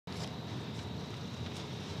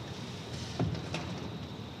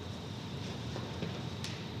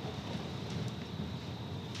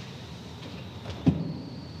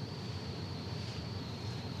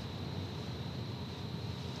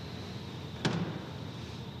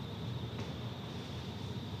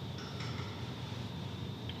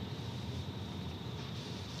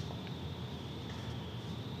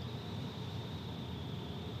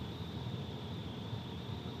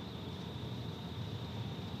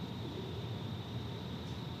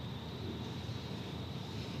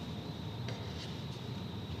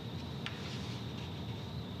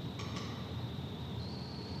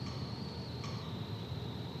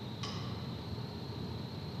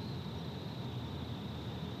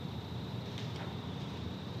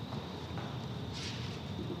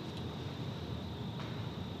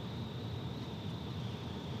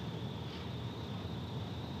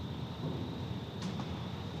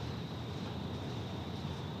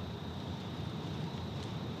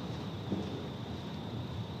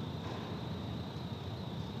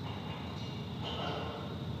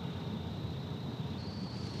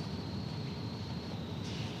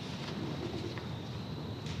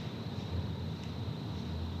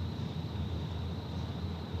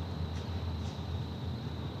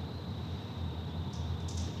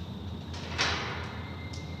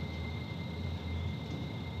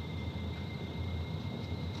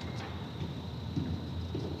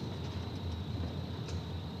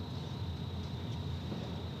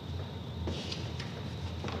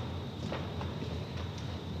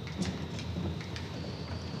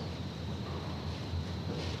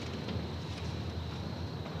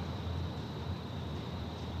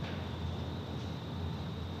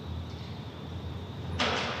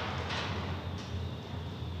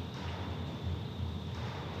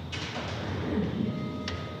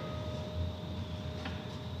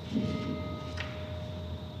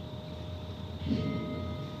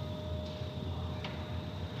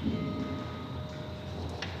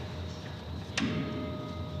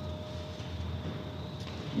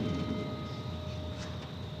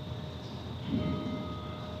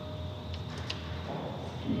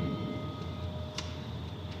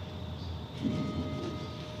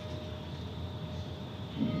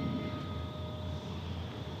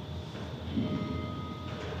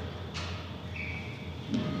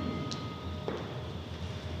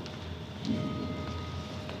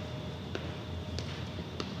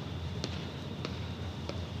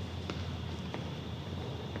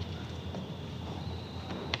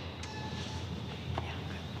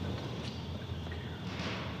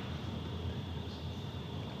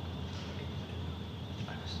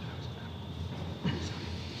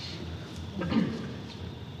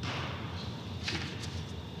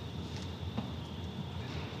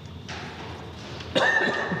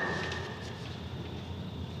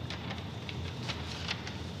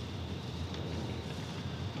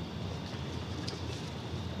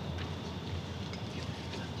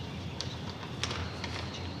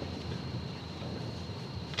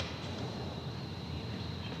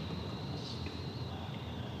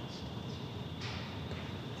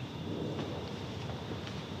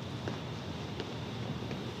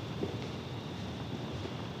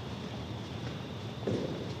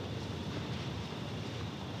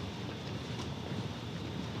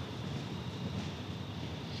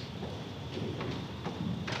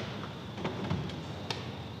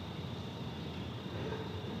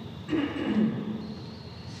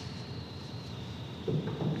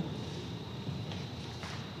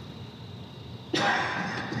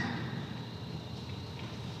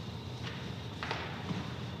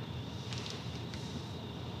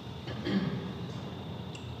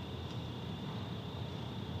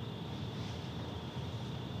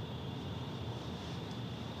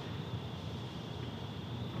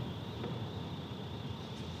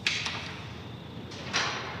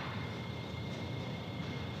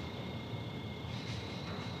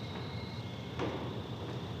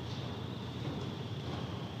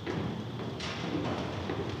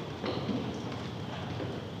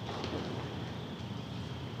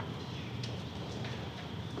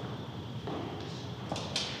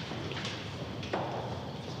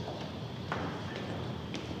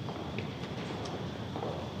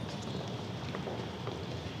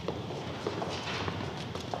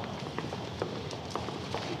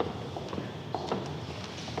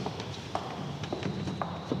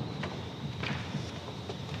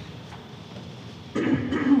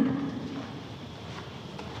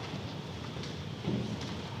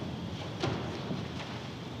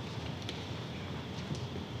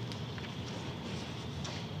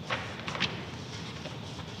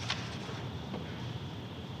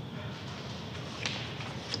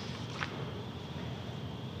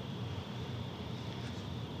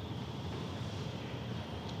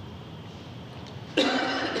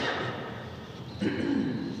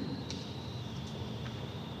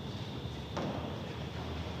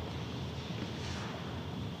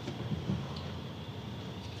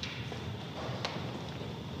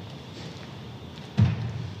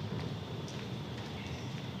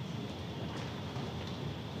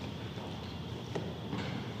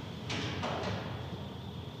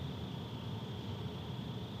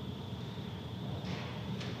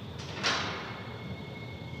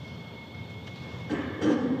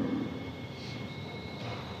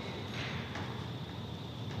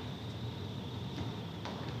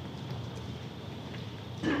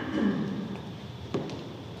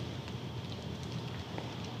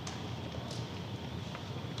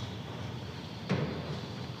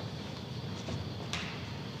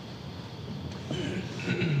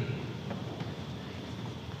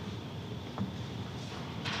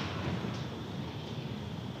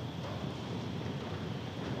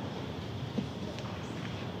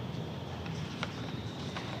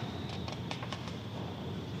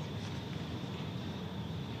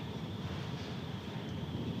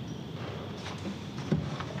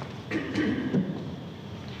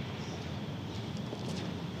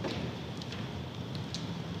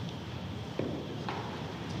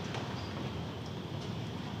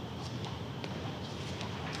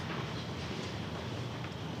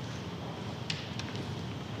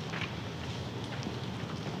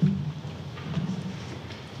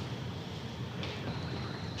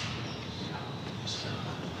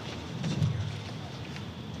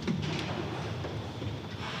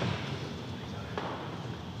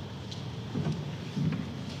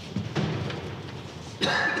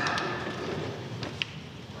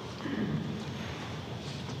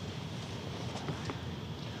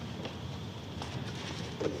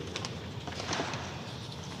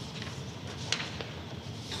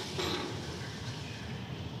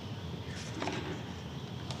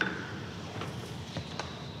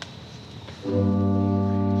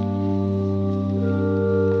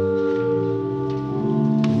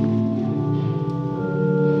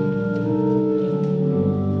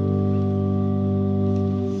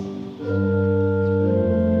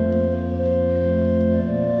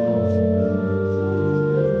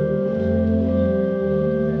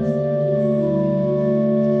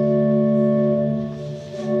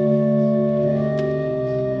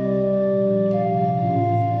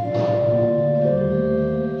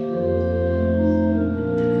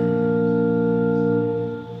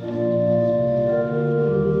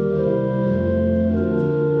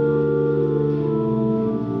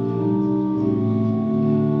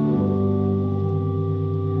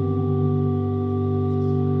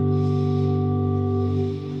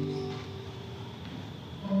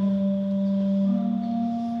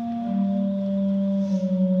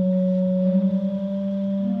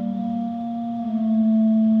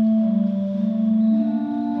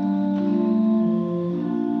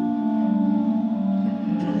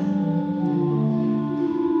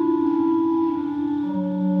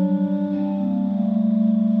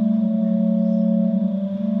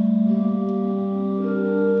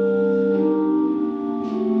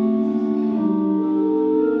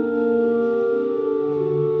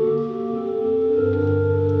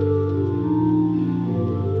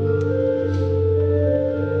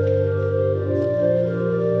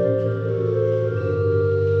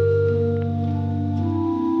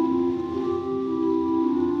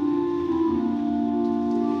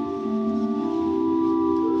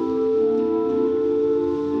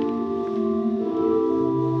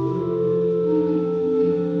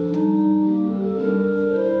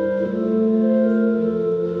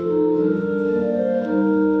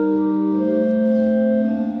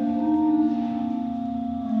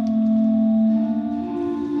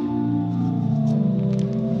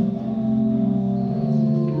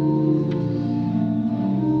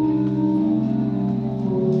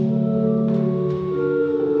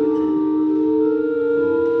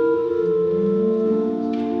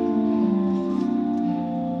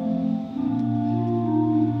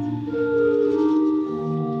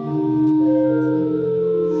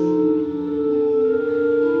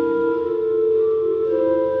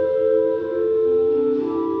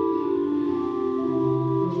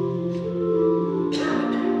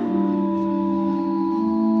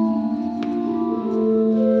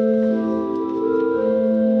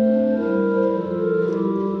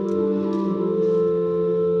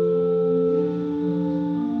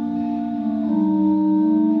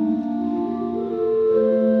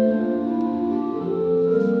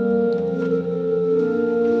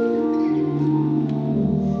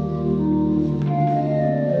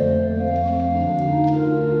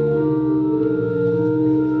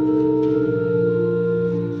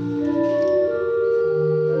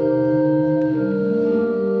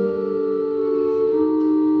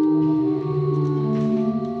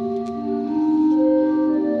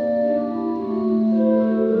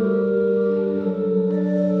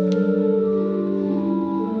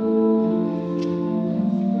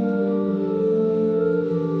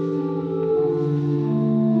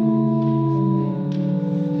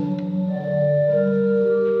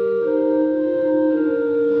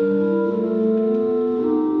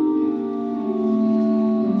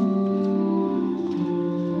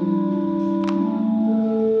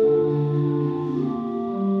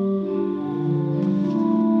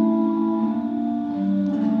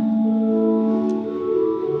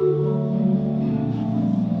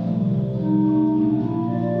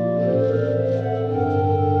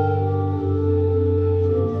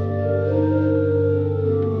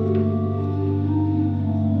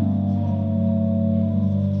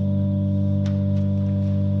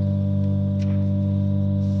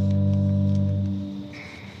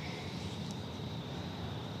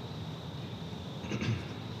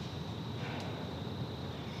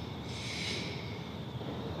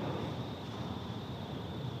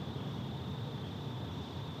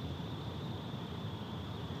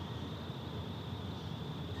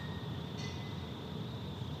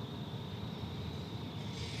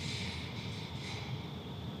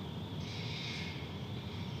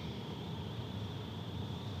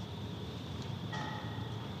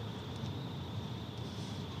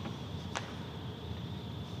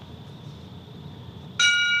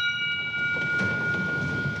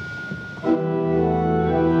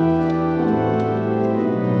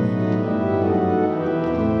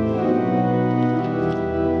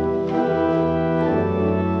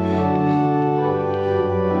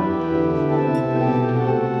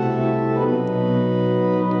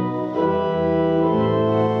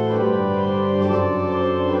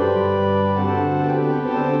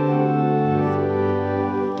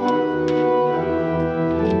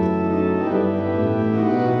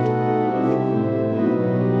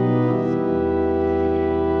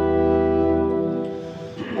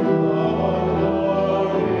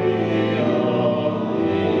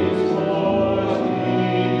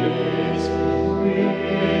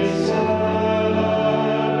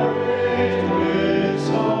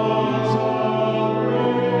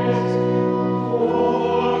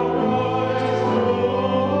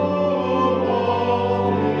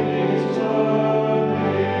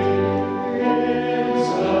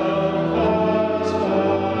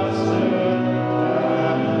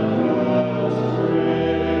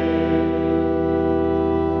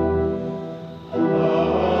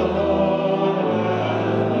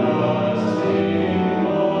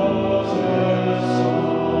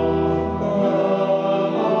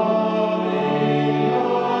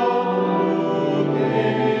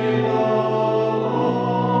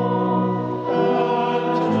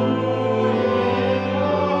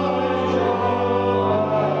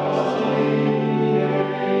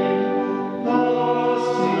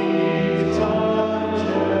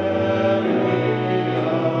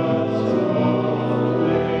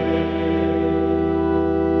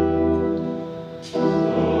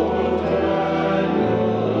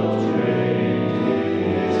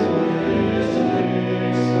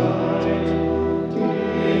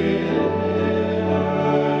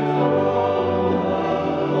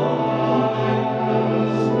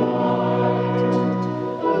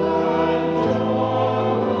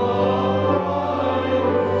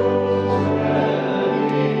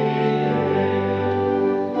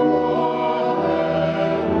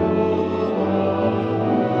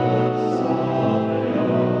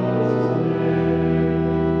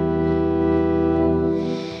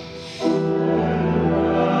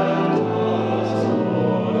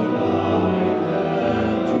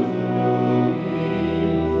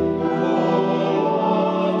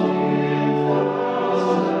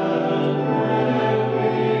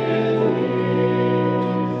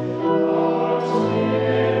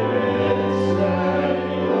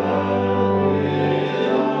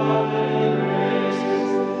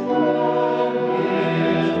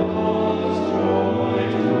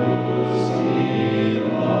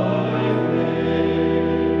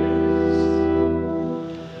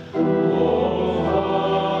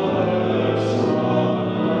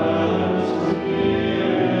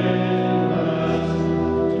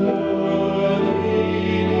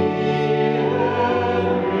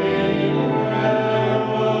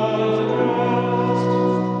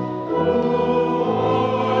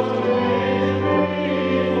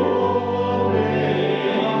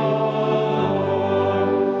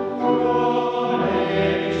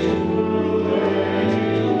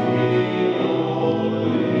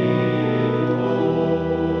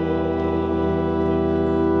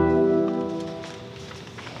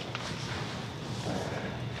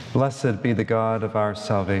Blessed be the God of our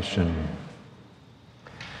salvation,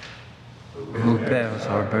 who bears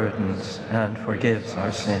our burdens and forgives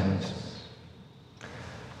our sins.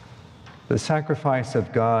 The sacrifice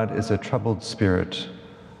of God is a troubled spirit.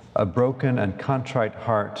 A broken and contrite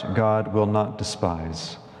heart God will not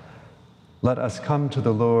despise. Let us come to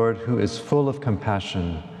the Lord, who is full of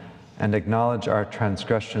compassion, and acknowledge our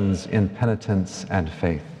transgressions in penitence and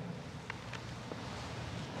faith.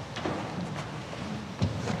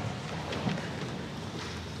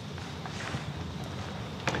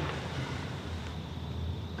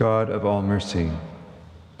 God of all mercy,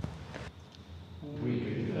 we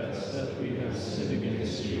confess that we have sinned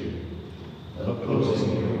against you,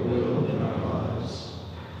 opposing your will in our lives.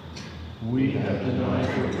 We have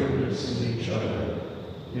denied your goodness in each other,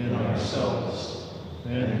 in ourselves,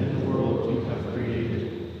 and in the world you have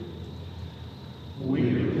created.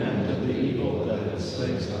 We repent of the evil that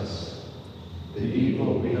enslaves us, the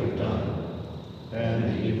evil we have done, and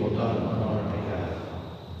the evil done on our behalf.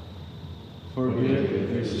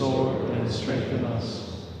 Forgive, restore, and strengthen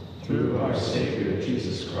us through our Savior,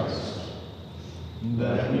 Jesus Christ,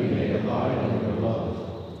 that we may abide in your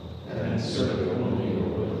love and serve only your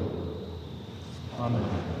will. Amen.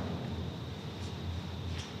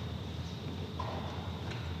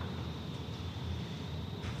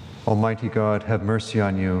 Almighty God, have mercy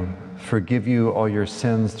on you, forgive you all your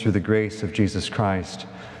sins through the grace of Jesus Christ,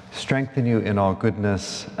 strengthen you in all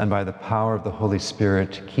goodness, and by the power of the Holy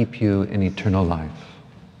Spirit, keep you in eternal life.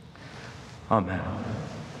 Amen.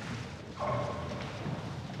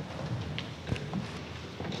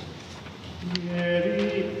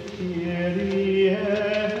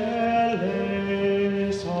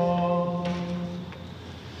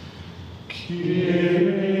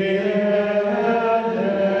 Kyrie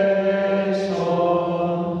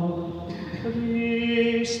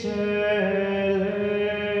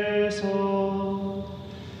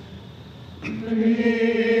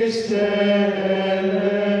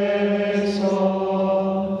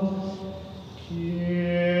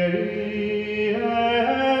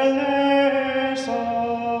eleison.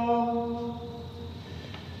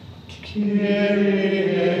 The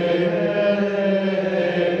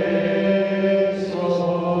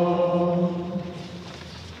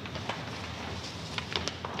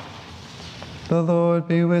Lord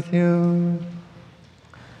be with you.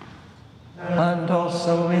 And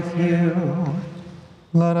also with you.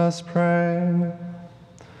 Let us pray.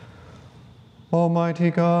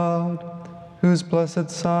 Almighty God, whose blessed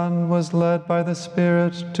Son was led by the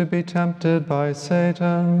Spirit to be tempted by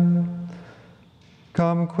Satan,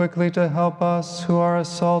 come quickly to help us who are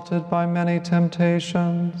assaulted by many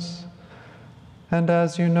temptations. And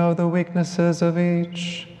as you know the weaknesses of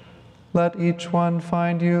each, let each one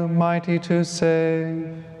find you mighty to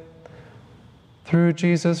save. Through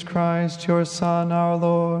Jesus Christ, your Son, our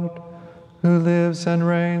Lord, who lives and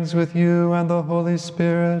reigns with you and the Holy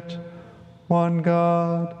Spirit, one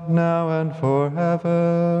God, now and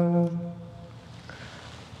forever.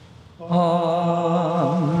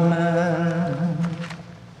 Amen.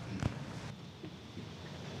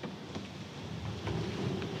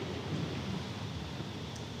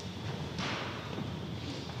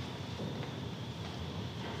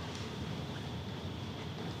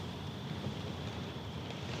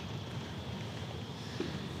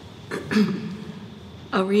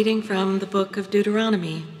 A reading from the book of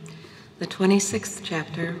Deuteronomy, the 26th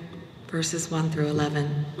chapter, verses 1 through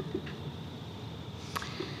 11.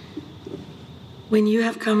 When you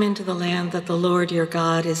have come into the land that the Lord your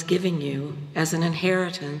God is giving you as an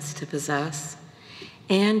inheritance to possess,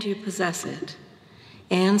 and you possess it,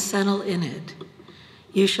 and settle in it,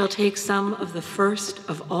 you shall take some of the first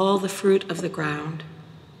of all the fruit of the ground,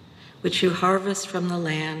 which you harvest from the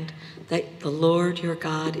land that the Lord your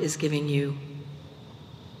God is giving you.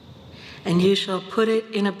 And you shall put it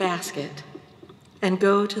in a basket and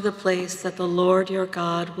go to the place that the Lord your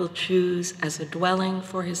God will choose as a dwelling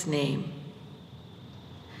for his name.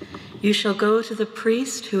 You shall go to the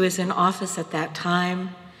priest who is in office at that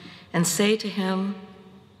time and say to him,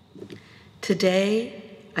 "Today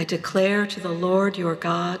I declare to the Lord your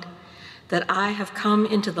God that I have come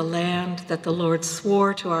into the land that the Lord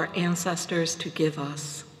swore to our ancestors to give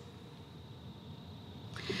us."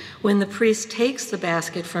 When the priest takes the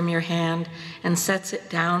basket from your hand and sets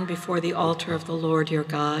it down before the altar of the Lord your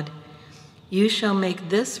God, you shall make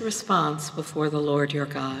this response before the Lord your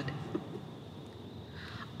God.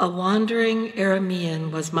 A wandering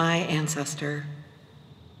Aramean was my ancestor.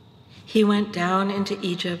 He went down into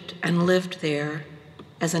Egypt and lived there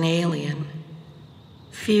as an alien,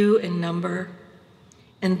 few in number,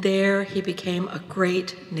 and there he became a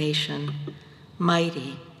great nation,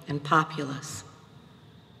 mighty and populous.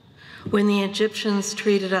 When the Egyptians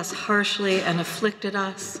treated us harshly and afflicted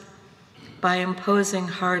us by imposing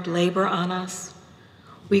hard labor on us,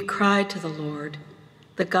 we cried to the Lord,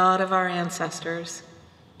 the God of our ancestors.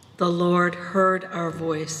 The Lord heard our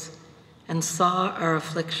voice and saw our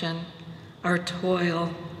affliction, our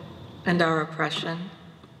toil, and our oppression.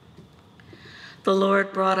 The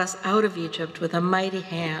Lord brought us out of Egypt with a mighty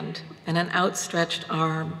hand and an outstretched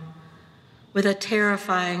arm, with a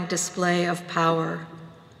terrifying display of power,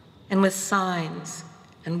 and with signs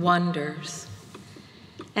and wonders.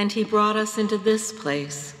 And he brought us into this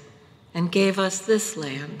place and gave us this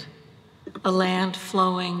land, a land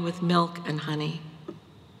flowing with milk and honey.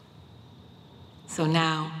 So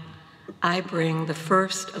now I bring the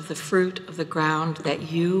first of the fruit of the ground that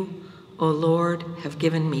you, O Lord, have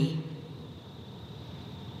given me.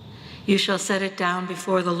 You shall set it down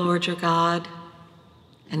before the Lord your God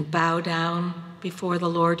and bow down before the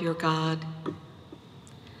Lord your God.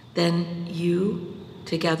 Then you,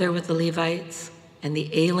 together with the Levites and the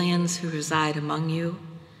aliens who reside among you,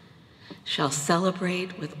 shall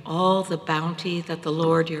celebrate with all the bounty that the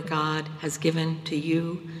Lord your God has given to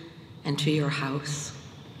you and to your house.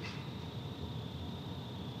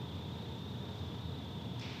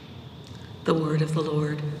 The word of the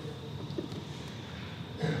Lord.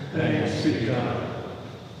 Thanks be to God.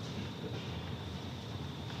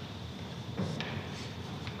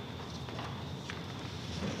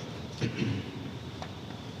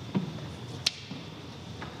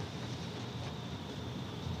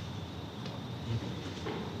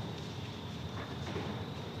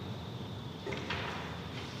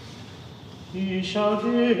 He shall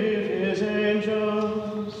give his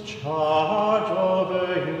angels charge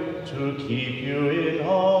over you to keep you in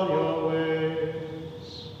all your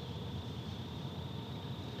ways.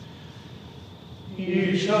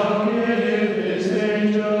 He shall give his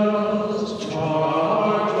angels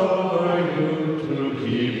charge over you to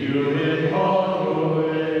keep you in all your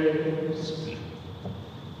ways.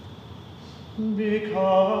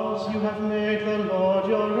 Because you have made the Lord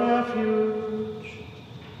your refuge,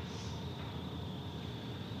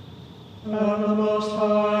 and the Most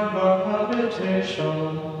High your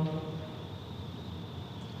habitation.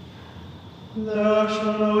 There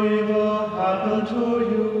shall no evil happen to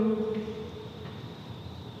you,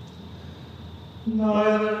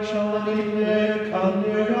 neither shall any plague come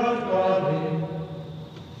near your dwelling.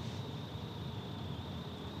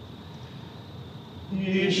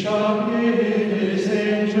 He shall give his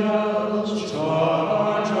angels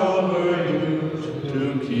charge over you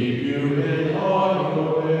to keep you in all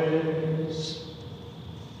your ways.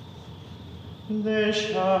 They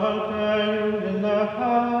shall bear you in their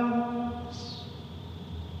hands,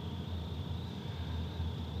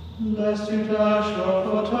 lest you dash your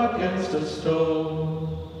foot against a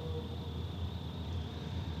stone.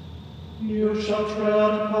 You shall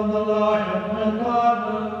tread upon the lion and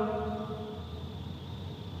adder.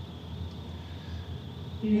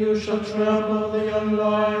 You shall trample the young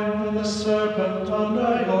lion and the serpent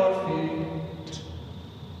under your feet.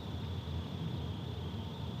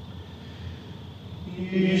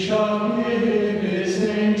 He shall give his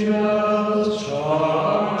angels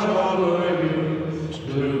charge over you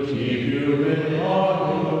to keep you in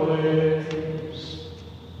all your ways.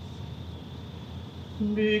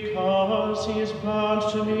 Because he is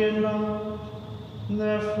bound to me in love,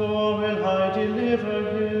 therefore will I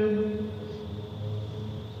deliver him.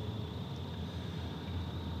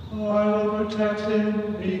 I will protect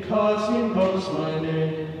him because he knows my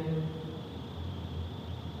name.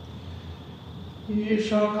 He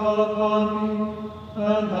shall call upon me,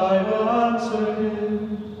 and I will answer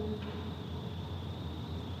him.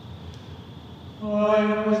 I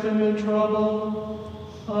am with him in trouble.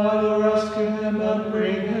 I will rescue him and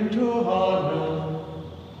bring him to honor.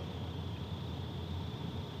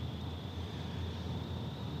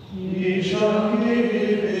 He shall give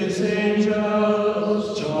his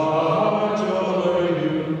angels charge over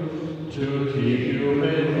you to keep you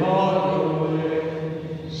in all your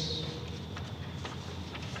ways.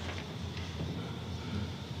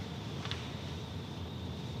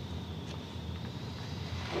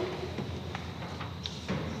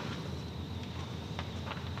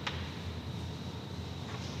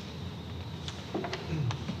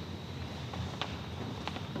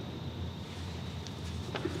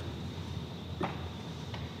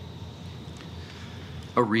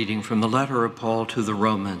 A reading from the letter of Paul to the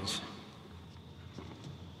Romans.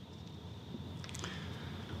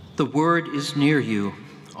 The word is near you,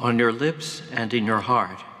 on your lips and in your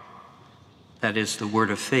heart. That is the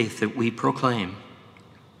word of faith that we proclaim.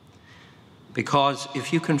 Because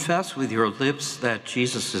if you confess with your lips that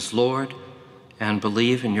Jesus is Lord and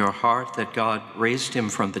believe in your heart that God raised him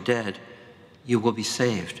from the dead, you will be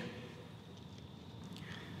saved.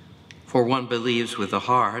 For one believes with the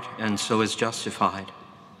heart and so is justified,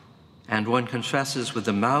 and one confesses with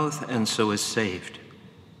the mouth and so is saved.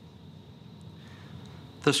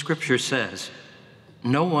 The scripture says,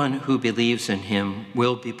 no one who believes in him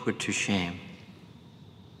will be put to shame.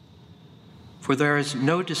 For there is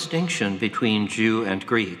no distinction between Jew and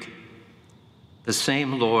Greek. The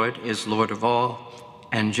same Lord is Lord of all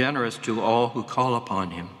and generous to all who call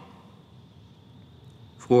upon him.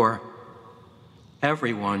 For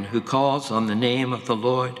everyone who calls on the name of the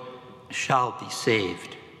Lord shall be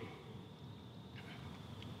saved.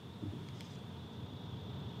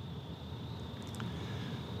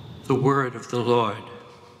 The word of the Lord.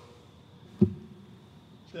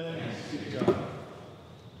 Thanks be to God.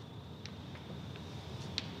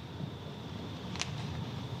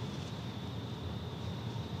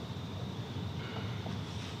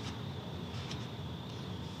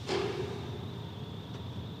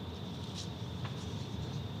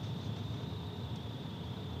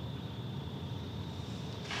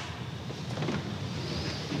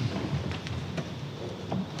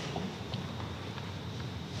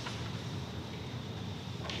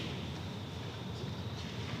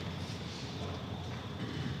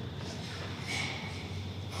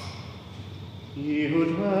 He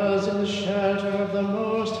who dwells in the shelter of the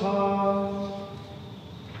Most High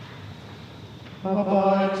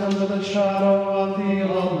abides under the shadow of the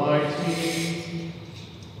Almighty.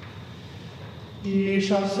 He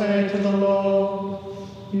shall say to the Lord,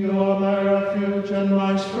 you are my refuge and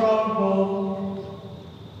my stronghold,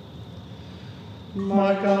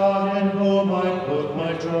 my God in whom I put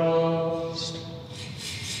my trust.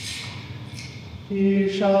 He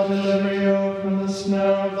shall deliver you from the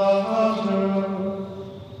snare of the hunter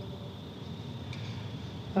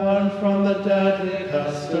and from the deadly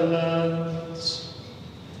pestilence.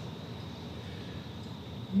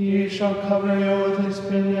 He shall cover you with his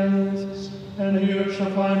pinions, and you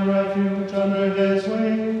shall find refuge under his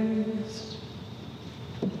wings.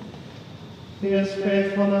 His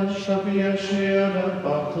faithfulness shall be a shield and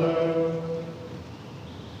buckler.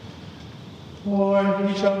 For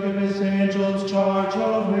he shall give his angels charge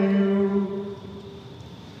over you,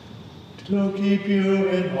 to keep you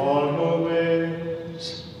in all your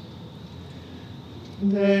ways.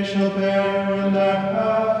 They shall bear you in their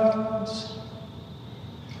hands,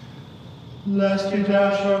 lest you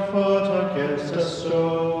dash your foot against a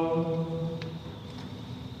stone.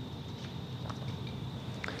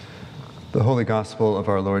 The Holy Gospel of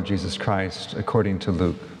our Lord Jesus Christ according to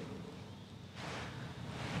Luke.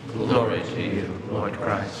 Glory to you, Lord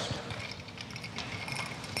Christ.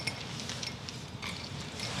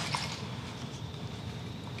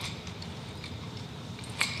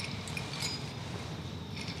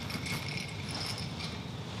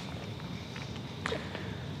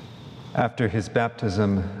 After his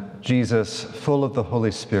baptism, Jesus, full of the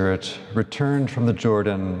Holy Spirit, returned from the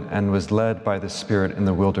Jordan and was led by the Spirit in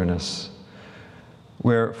the wilderness,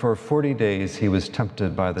 where for 40 days he was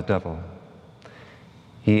tempted by the devil.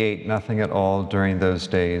 He ate nothing at all during those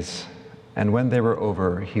days, and when they were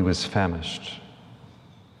over, he was famished.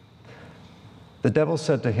 The devil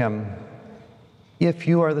said to him, "If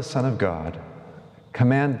you are the Son of God,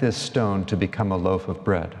 command this stone to become a loaf of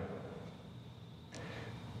bread."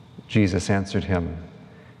 Jesus answered him,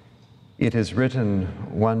 "It is written,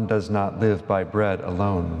 one does not live by bread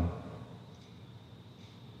alone."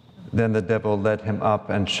 Then the devil led him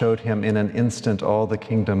up and showed him in an instant all the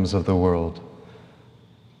kingdoms of the world.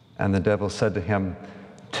 And the devil said to him,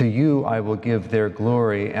 "To you I will give their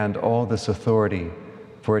glory and all this authority,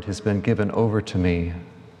 for it has been given over to me,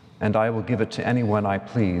 and I will give it to anyone I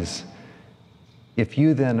please. If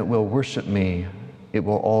you then will worship me, it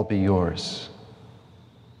will all be yours."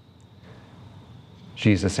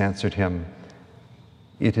 Jesus answered him,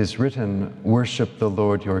 "It is written, worship the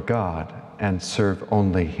Lord your God and serve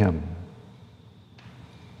only him."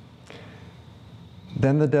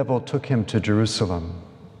 Then the devil took him to Jerusalem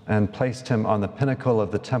and placed him on the pinnacle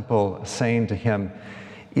of the temple, saying to him,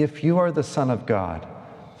 "If you are the Son of God,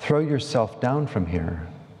 throw yourself down from here,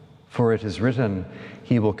 for it is written,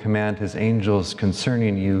 he will command his angels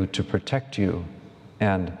concerning you to protect you,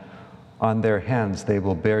 and on their hands they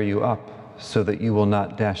will bear you up, so that you will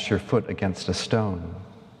not dash your foot against a stone."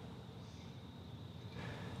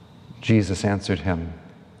 Jesus answered him,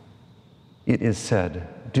 "It is said,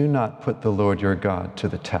 do not put the Lord your God to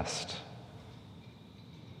the test."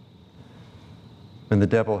 When the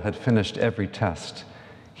devil had finished every test,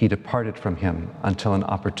 he departed from him until an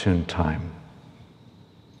opportune time.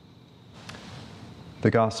 The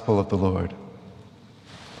Gospel of the Lord.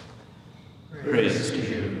 Praise to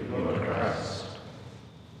you, Lord Christ.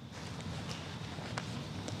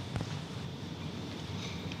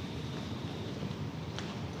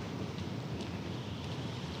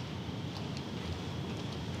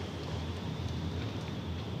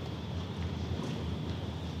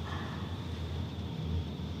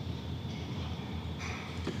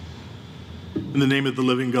 In the name of the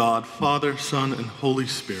living God, Father, Son, and Holy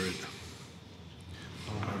Spirit.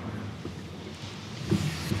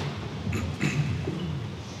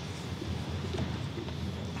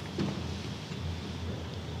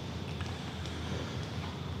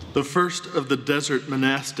 The first of the desert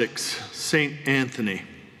monastics, Saint Anthony,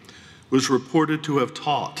 was reported to have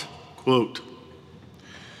taught, quote,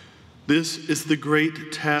 "This is the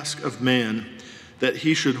great task of man, that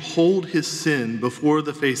he should hold his sin before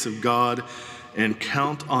the face of God and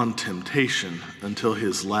count on temptation until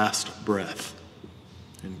his last breath,"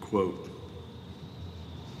 end quote.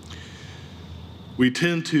 We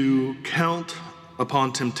tend to count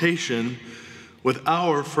upon temptation with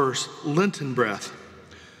our first Lenten breath,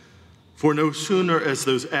 for no sooner as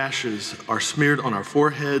those ashes are smeared on our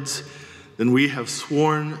foreheads than we have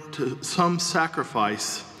sworn to some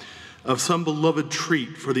sacrifice of some beloved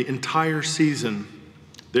treat for the entire season,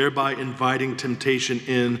 thereby inviting temptation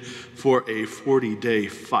in for a 40-day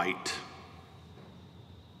fight.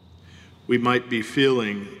 We might be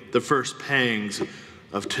feeling the first pangs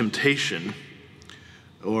of temptation,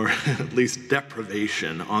 or at least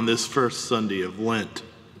deprivation, on this first Sunday of Lent.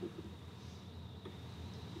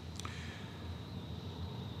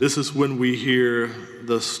 This is when we hear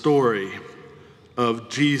the story of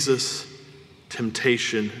Jesus'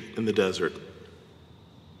 temptation in the desert.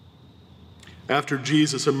 After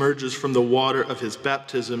Jesus emerges from the water of his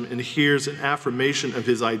baptism and hears an affirmation of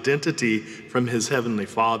his identity from his heavenly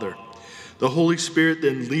Father, the Holy Spirit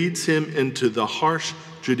then leads him into the harsh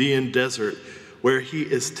Judean desert, where he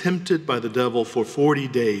is tempted by the devil for 40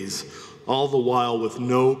 days, all the while with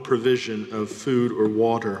no provision of food or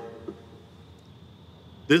water.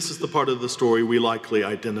 This is the part of the story we likely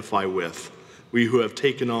identify with, we who have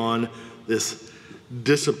taken on this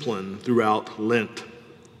discipline throughout Lent.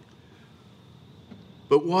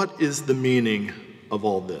 But what is the meaning of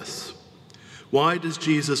all this? Why does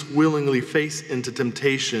Jesus willingly face into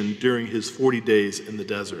temptation during his 40 days in the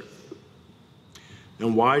desert?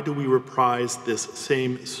 And why do we reprise this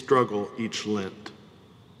same struggle each Lent?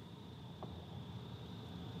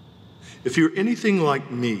 If you're anything like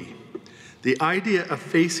me, the idea of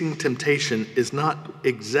facing temptation is not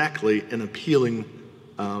exactly an appealing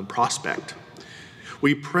prospect.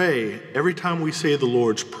 We pray every time we say the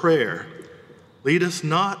Lord's Prayer, lead us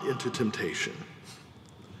not into temptation.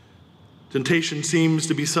 Temptation seems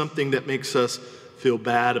to be something that makes us feel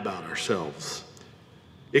bad about ourselves.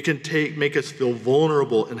 It can make us feel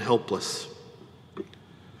vulnerable and helpless.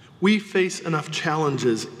 We face enough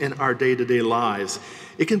challenges in our day-to-day lives.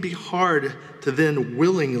 It can be hard to then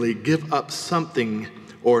willingly give up something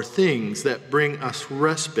or things that bring us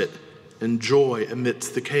respite and joy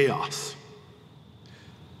amidst the chaos.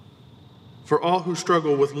 For all who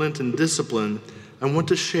struggle with Lenten discipline, I want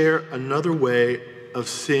to share another way of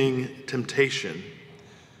seeing temptation,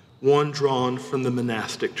 one drawn from the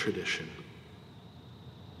monastic tradition.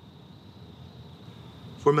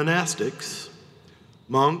 For monastics,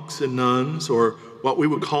 monks and nuns, or what we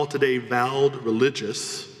would call today vowed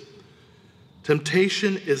religious,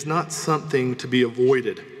 temptation is not something to be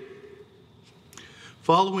avoided.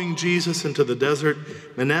 Following Jesus into the desert,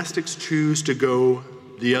 monastics choose to go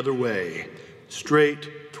the other way,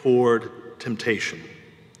 straight toward temptation.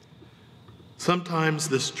 Sometimes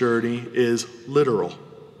this journey is literal.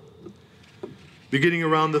 Beginning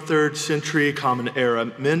around the 3rd century Common Era,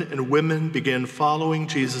 men and women began following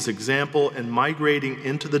Jesus' example and migrating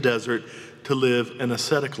into the desert to live an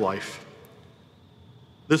ascetic life.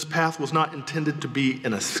 This path was not intended to be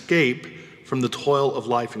an escape from the toil of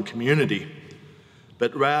life and community,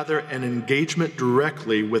 but rather an engagement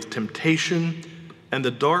directly with temptation and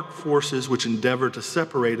the dark forces which endeavor to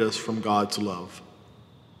separate us from God's love.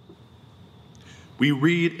 We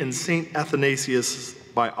read in St. Athanasius'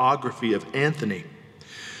 biography of Anthony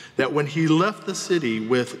that when he left the city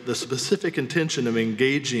with the specific intention of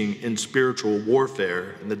engaging in spiritual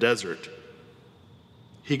warfare in the desert,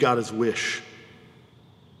 he got his wish.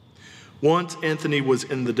 Once Anthony was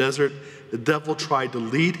in the desert, the devil tried to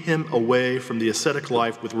lead him away from the ascetic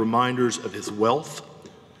life with reminders of his wealth,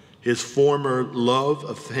 his former love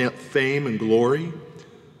of fame and glory,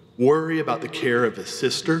 worry about the care of his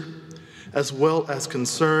sister, as well as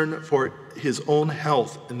concern for his own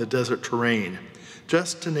health in the desert terrain,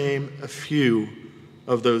 just to name a few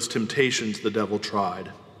of those temptations the devil tried.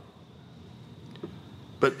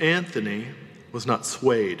 But Anthony was not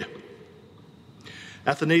swayed.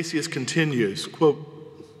 Athanasius continues, quote,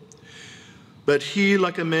 "But he,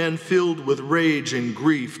 like a man filled with rage and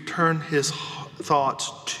grief, turned his thoughts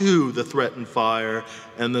to the threatened fire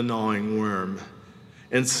and the gnawing worm,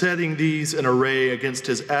 and setting these in array against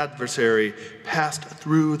his adversary, passed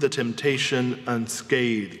through the temptation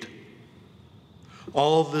unscathed.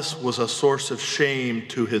 All this was a source of shame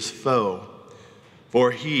to his foe,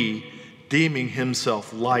 for he, deeming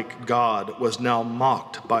himself like God, was now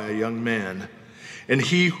mocked by a young man, and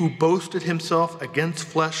he who boasted himself against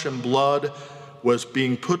flesh and blood was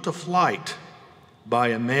being put to flight by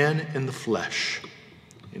a man in the flesh."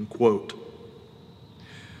 End quote.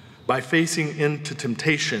 By facing into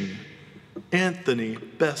temptation, Anthony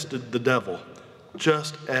bested the devil,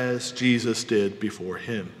 just as Jesus did before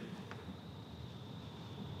him.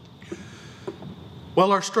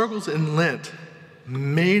 While our struggles in Lent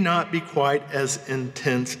may not be quite as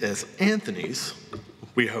intense as Anthony's,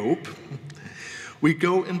 we hope, we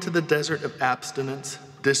go into the desert of abstinence,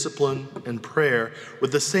 discipline, and prayer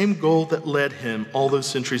with the same goal that led him all those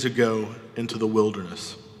centuries ago into the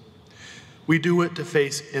wilderness. We do it to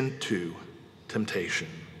face into temptation.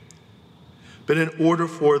 But in order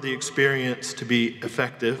for the experience to be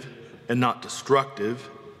effective and not destructive,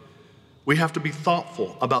 we have to be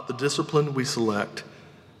thoughtful about the discipline we select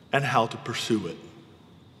and how to pursue it.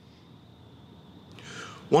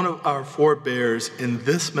 One of our forebears in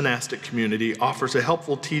this monastic community offers a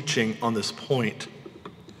helpful teaching on this point.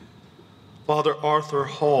 Father Arthur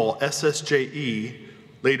Hall, SSJE,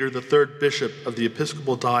 later the 3rd Bishop of the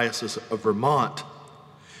Episcopal Diocese of Vermont,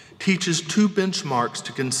 teaches 2 benchmarks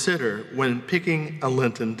to consider when picking a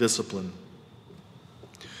Lenten discipline.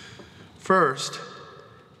 First,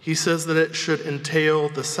 he says that it should entail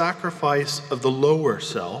the sacrifice of the lower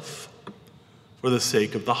self for the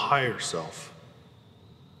sake of the higher self.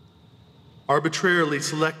 Arbitrarily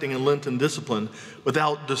selecting a Lenten discipline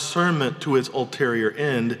without discernment to its ulterior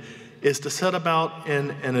end is to set about in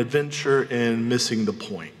an adventure in missing the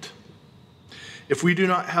point. If we do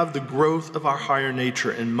not have the growth of our higher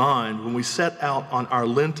nature in mind when we set out on our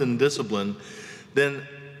Lenten discipline, then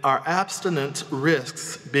our abstinence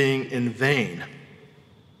risks being in vain,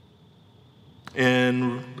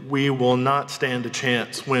 and we will not stand a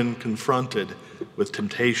chance when confronted with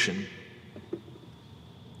temptation.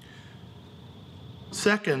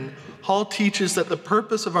 Second, Paul teaches that the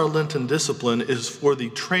purpose of our Lenten discipline is for the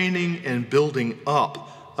training and building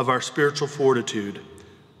up of our spiritual fortitude,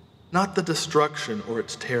 not the destruction or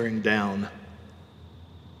its tearing down.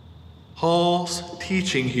 Paul's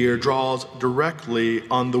teaching here draws directly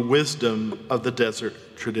on the wisdom of the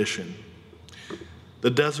desert tradition. The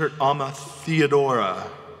desert Amma Theodora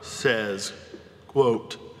says,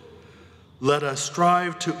 quote, "Let us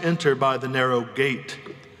strive to enter by the narrow gate.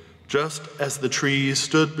 Just as the trees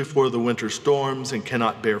stood before the winter storms and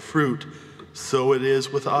cannot bear fruit, so it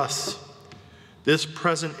is with us. This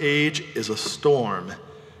present age is a storm,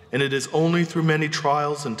 and it is only through many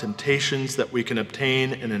trials and temptations that we can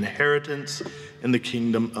obtain an inheritance in the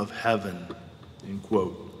kingdom of heaven." End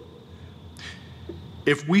quote.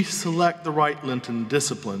 If we select the right Lenten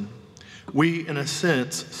discipline, we, in a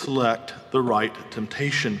sense, select the right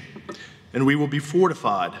temptation, and we will be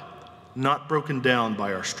fortified, not broken down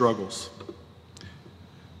by our struggles.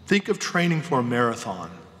 Think of training for a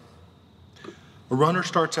marathon. A runner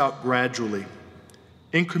starts out gradually,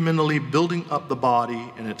 incrementally building up the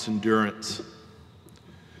body and its endurance.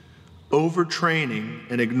 Overtraining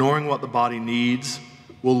and ignoring what the body needs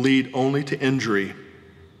will lead only to injury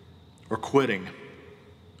or quitting,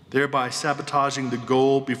 thereby sabotaging the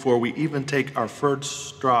goal before we even take our first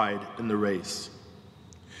stride in the race.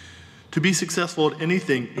 To be successful at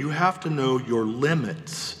anything, you have to know your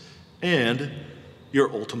limits and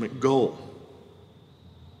your ultimate goal.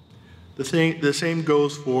 The same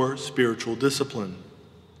goes for spiritual discipline.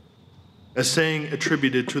 A saying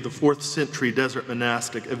attributed to the 4th century desert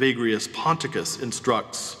monastic Evagrius Ponticus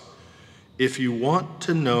instructs, "If you want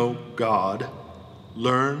to know God,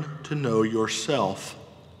 learn to know yourself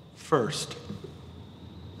first."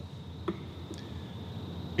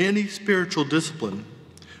 Any spiritual discipline,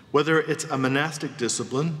 whether it's a monastic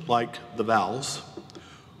discipline like the vows,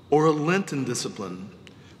 or a Lenten discipline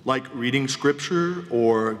like reading scripture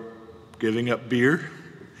or giving up beer,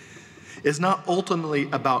 is not ultimately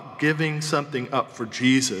about giving something up for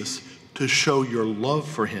Jesus to show your love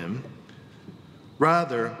for him.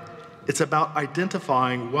 Rather, it's about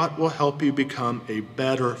identifying what will help you become a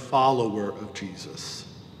better follower of Jesus.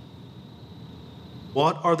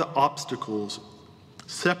 What are the obstacles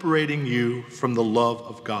separating you from the love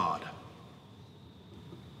of God?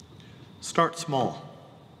 Start small.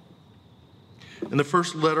 In the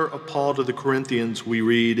first letter of Paul to the Corinthians, we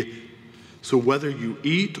read, "So whether you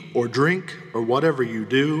eat or drink or whatever you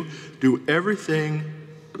do, do everything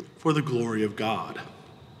for the glory of God."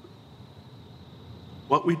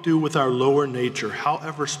 What we do with our lower nature,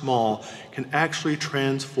 however small, can actually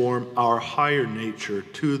transform our higher nature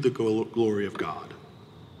to the glory of God.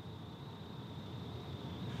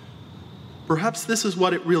 Perhaps this is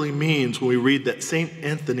what it really means when we read that St.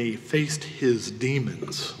 Anthony faced his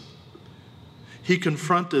demons. He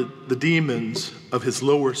confronted the demons of his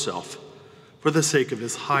lower self for the sake of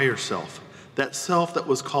his higher self, that self that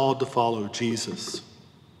was called to follow Jesus.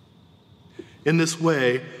 In this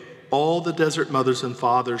way, all the desert mothers and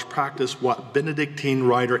fathers practice what Benedictine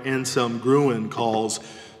writer Anselm Gruen calls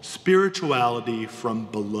spirituality from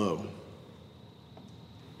below.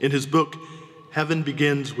 In his book, Heaven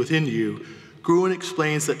Begins Within You, Gruen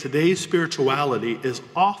explains that today's spirituality is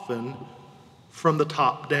often from the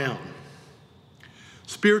top down.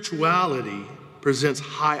 Spirituality presents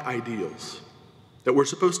high ideals that we're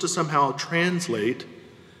supposed to somehow translate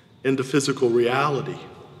into physical reality.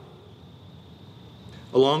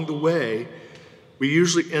 Along the way, we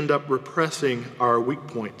usually end up repressing our weak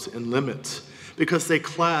points and limits because they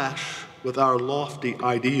clash with our lofty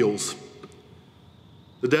ideals.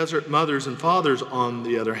 The desert mothers and fathers, on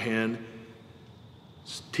the other hand,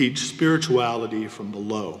 teach spirituality from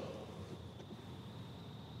below.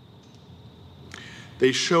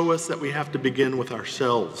 They show us that we have to begin with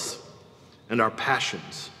ourselves and our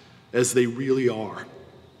passions as they really are.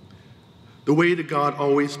 The way to God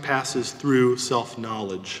always passes through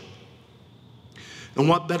self-knowledge. And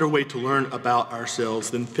what better way to learn about ourselves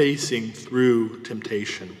than facing through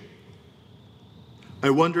temptation? I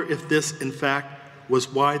wonder if this, in fact, was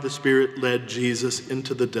why the Spirit led Jesus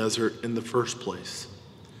into the desert in the first place.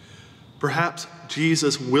 Perhaps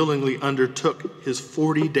Jesus willingly undertook his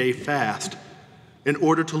 40-day fast in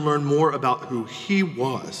order to learn more about who he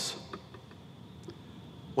was,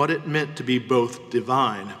 what it meant to be both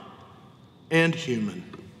divine and human.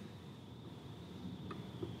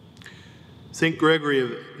 St. Gregory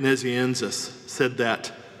of Nazianzus said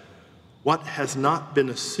that what has not been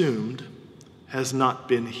assumed has not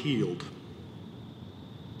been healed.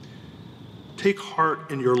 Take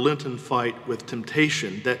heart in your Lenten fight with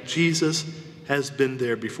temptation that Jesus has been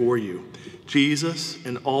there before you. Jesus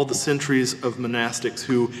and all the centuries of monastics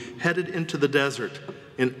who headed into the desert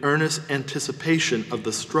in earnest anticipation of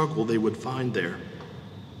the struggle they would find there.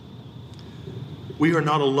 We are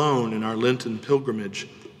not alone in our Lenten pilgrimage.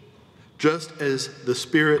 Just as the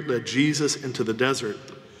Spirit led Jesus into the desert,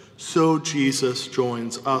 so Jesus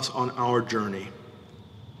joins us on our journey.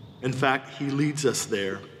 In fact, he leads us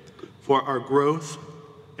there for our growth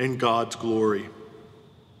and God's glory.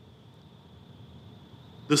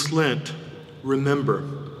 This Lent, remember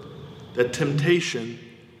that temptation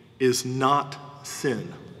is not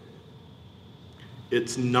sin.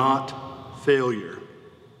 It's not failure.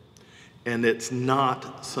 And it's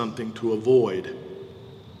not something to avoid.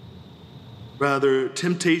 Rather,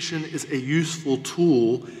 temptation is a useful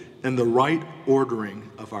tool in the right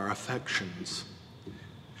ordering of our affections.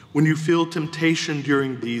 When you feel temptation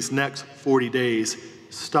during these next 40 days,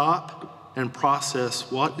 stop and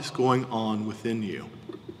process what is going on within you.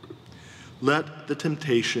 Let the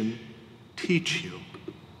temptation teach you.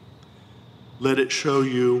 Let it show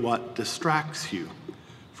you what distracts you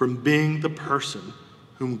from being the person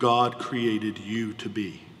whom God created you to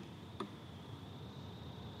be.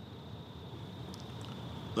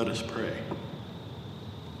 Let us pray.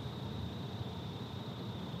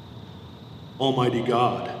 Almighty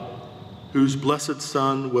God, whose blessed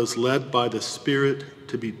Son was led by the Spirit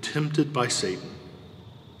to be tempted by Satan,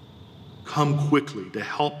 come quickly to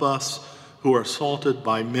help us who are assaulted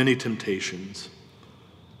by many temptations.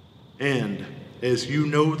 And as you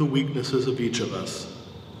know the weaknesses of each of us,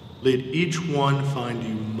 let each one find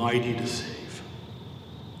you mighty to save.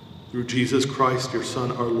 Through Jesus Christ, your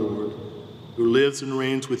Son, our Lord, who lives and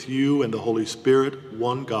reigns with you and the Holy Spirit,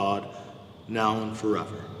 one God, now and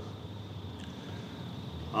forever.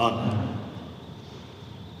 Amen.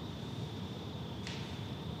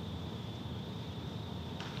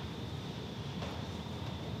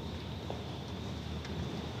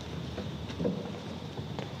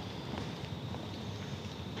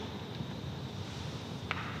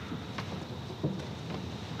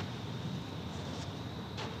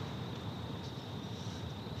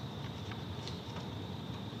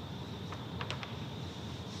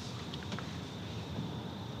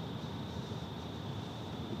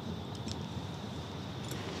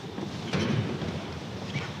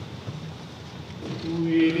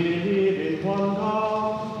 We believe in one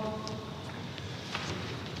God,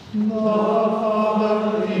 the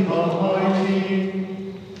Father, the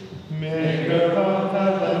Almighty, maker of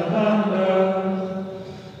heaven and earth,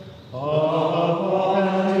 of all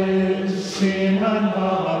that is seen and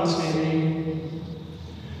unseen.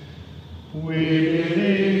 We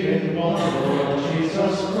believe in one Lord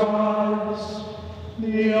Jesus Christ,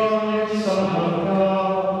 the only Son of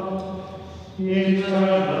God,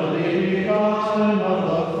 eternally begotten of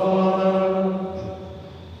the Father,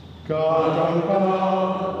 God from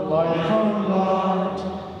God, light from light,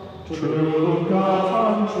 true God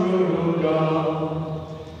from true God,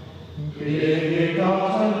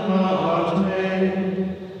 begotten, not made,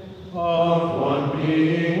 of one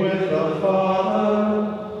being with the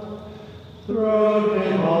Father, through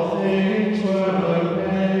him all things were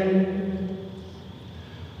made.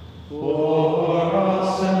 For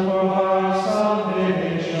us and for our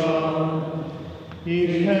salvation, he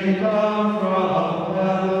came down from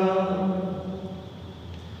heaven.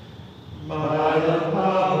 By the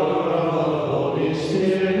power of the Holy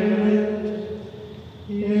Spirit,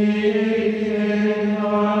 he came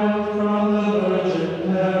incarnate from the Virgin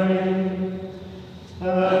Mary,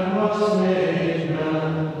 and was made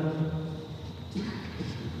man.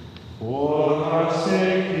 For our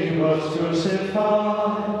sake he was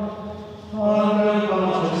crucified under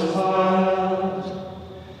Pontius Pilate.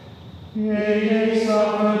 He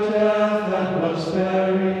suffered death and was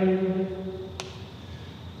buried.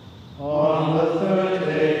 On the third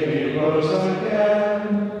day he rose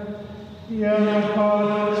again, in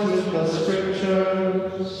accordance with the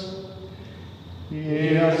Scriptures.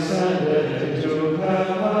 He ascended into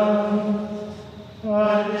heaven,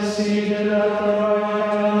 and is seated at the right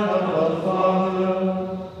hand of the Father.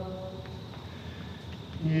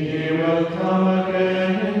 He will come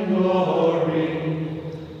again in glory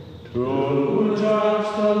to judge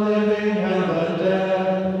the living and the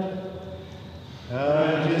dead,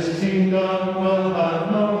 and his kingdom will have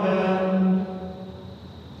no end.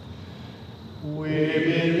 We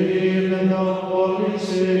believe in the Holy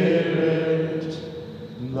Spirit,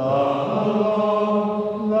 the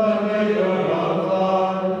Lord, the Maker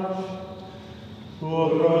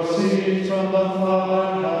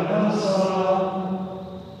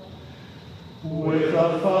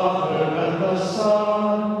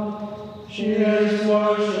She is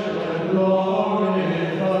worshipped and glorified.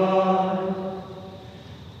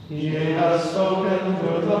 He has spoken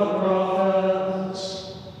through the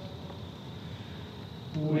prophets.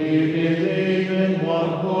 We believe in one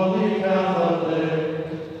holy Catholic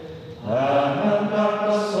and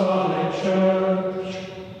Apostolic Church.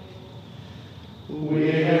 We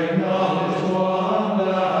acknowledge one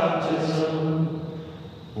baptism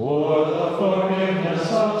for the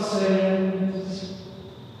forgiveness of sins.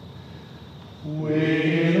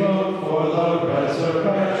 We look for the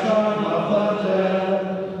resurrection of the dead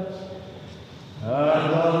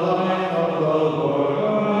and the life of the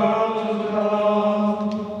world to come.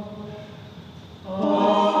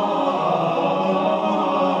 Amen.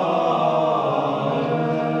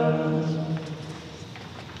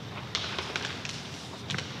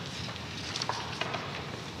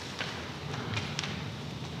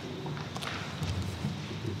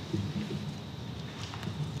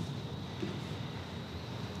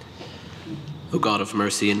 O God of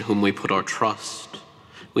mercy, in whom we put our trust,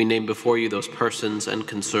 we name before you those persons and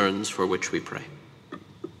concerns for which we pray.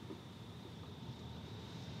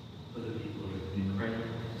 For the people of Ukraine,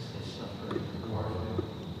 as they suffer warfare,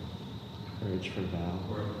 Courage for Val.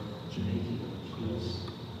 for making peace,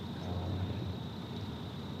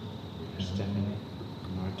 For Stephanie.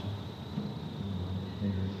 Marta.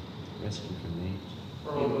 Rescue for Nate.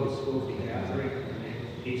 For all those who will be gathering and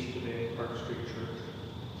make peace today at Park Street Church.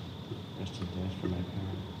 Rest in death for my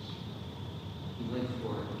parents. healing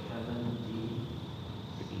for Kevin D,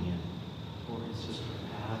 For Ian. for his sister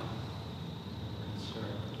Pat, concern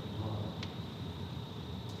and love.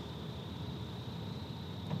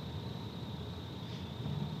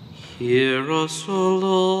 Hear us, O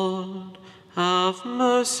Lord, have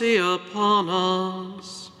mercy upon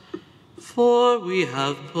us, for we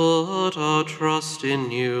have put our trust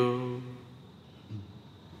in you.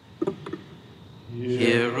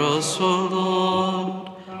 Hear us, O Lord,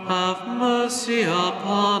 have mercy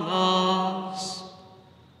upon us,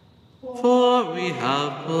 for we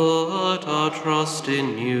have put our trust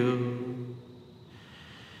in you.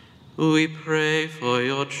 We pray for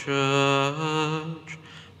your church,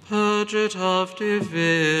 purge it of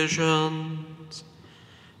divisions.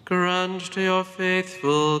 Grant to your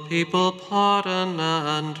faithful people pardon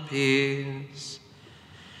and peace.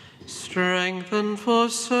 Strengthen for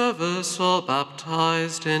service all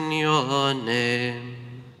baptized in your name.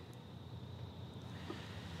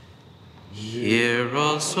 Hear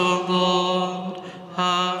us, O Lord,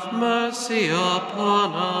 have mercy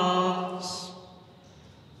upon us,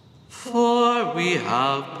 for we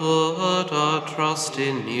have put our trust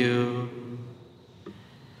in you.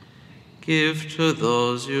 Give to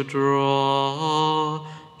those you draw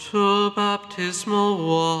to baptismal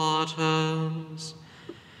waters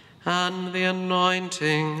and the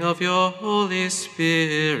anointing of your Holy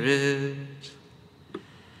Spirit,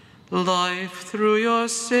 life through your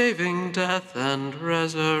saving death and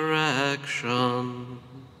resurrection.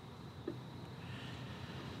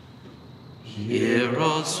 Hear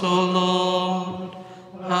us, O Lord,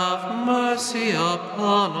 have mercy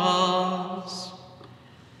upon us,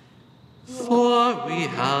 for we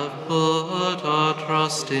have put our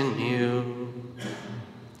trust in you.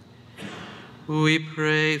 We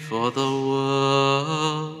pray for the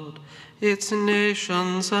world, its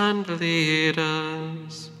nations and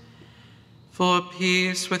leaders, for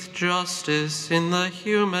peace with justice in the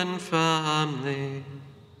human family,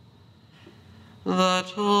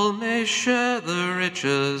 that all may share the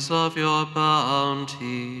riches of your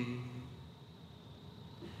bounty.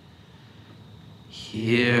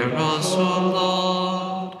 Hear us, O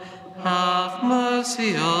Lord, have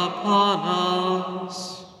mercy upon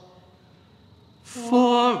us,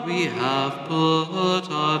 for we have put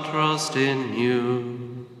our trust in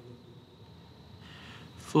you.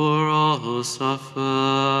 For all who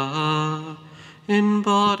suffer, in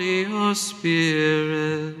body or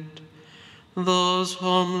spirit, those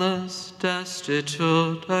homeless,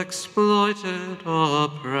 destitute, exploited,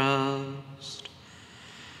 oppressed,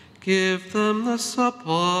 give them the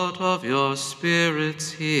support of your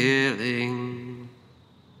Spirit's healing.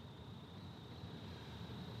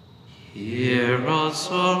 Hear us,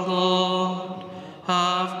 O Lord,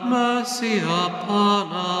 have mercy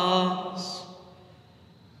upon us,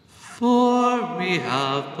 for we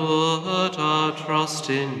have put our trust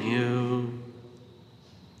in you.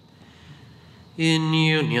 In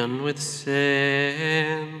union with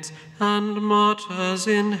saints and martyrs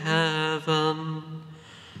in heaven,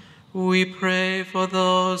 we pray for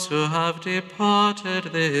those who have departed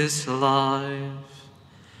this life.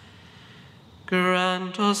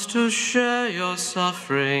 grant us to share your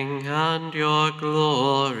suffering and your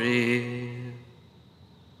glory.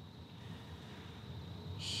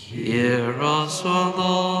 Hear us, O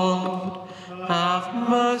Lord, have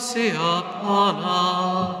mercy upon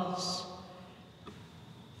us.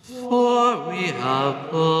 For we have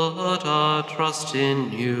put our trust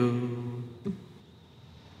in you.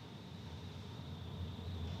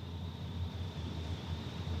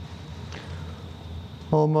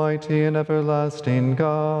 Almighty and everlasting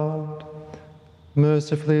God,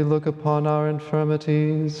 mercifully look upon our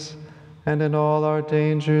infirmities, and in all our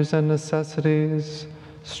dangers and necessities,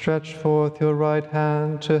 stretch forth your right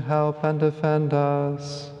hand to help and defend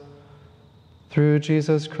us. Through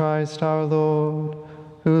Jesus Christ our Lord,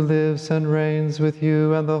 who lives and reigns with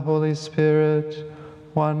you and the Holy Spirit,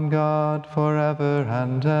 one God, forever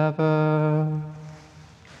and ever.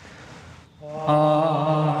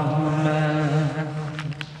 Amen.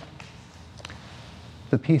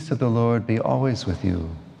 The peace of the Lord be always with you.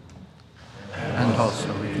 And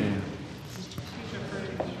also with you.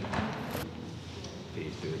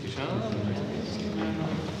 Peace be with you, Sean.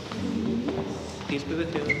 Peace be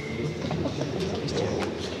with you.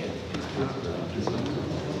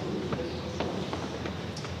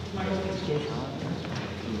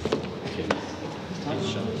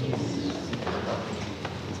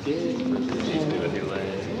 Peace be with your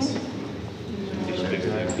legs. Peace be with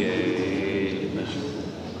your gaze.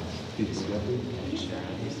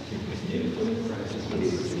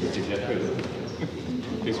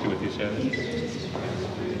 Peace be with you, Shadow.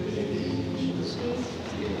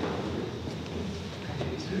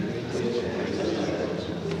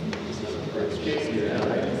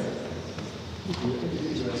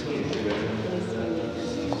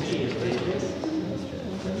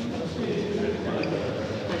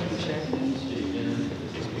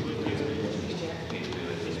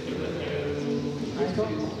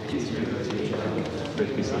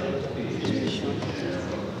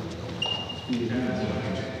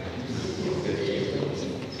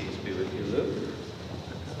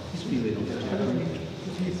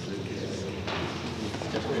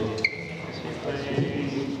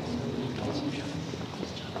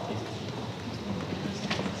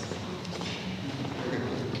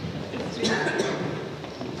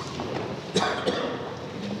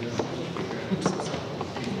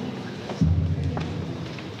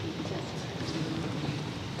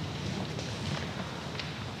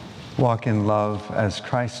 Walk in love as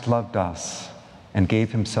Christ loved us and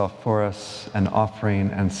gave himself for us, an offering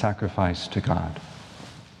and sacrifice to God.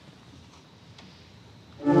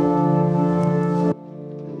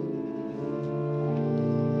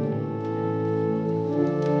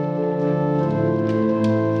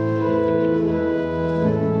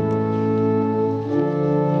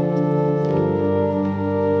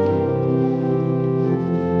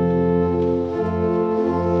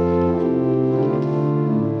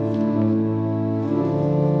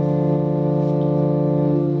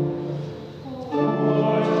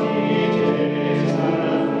 Lord, he is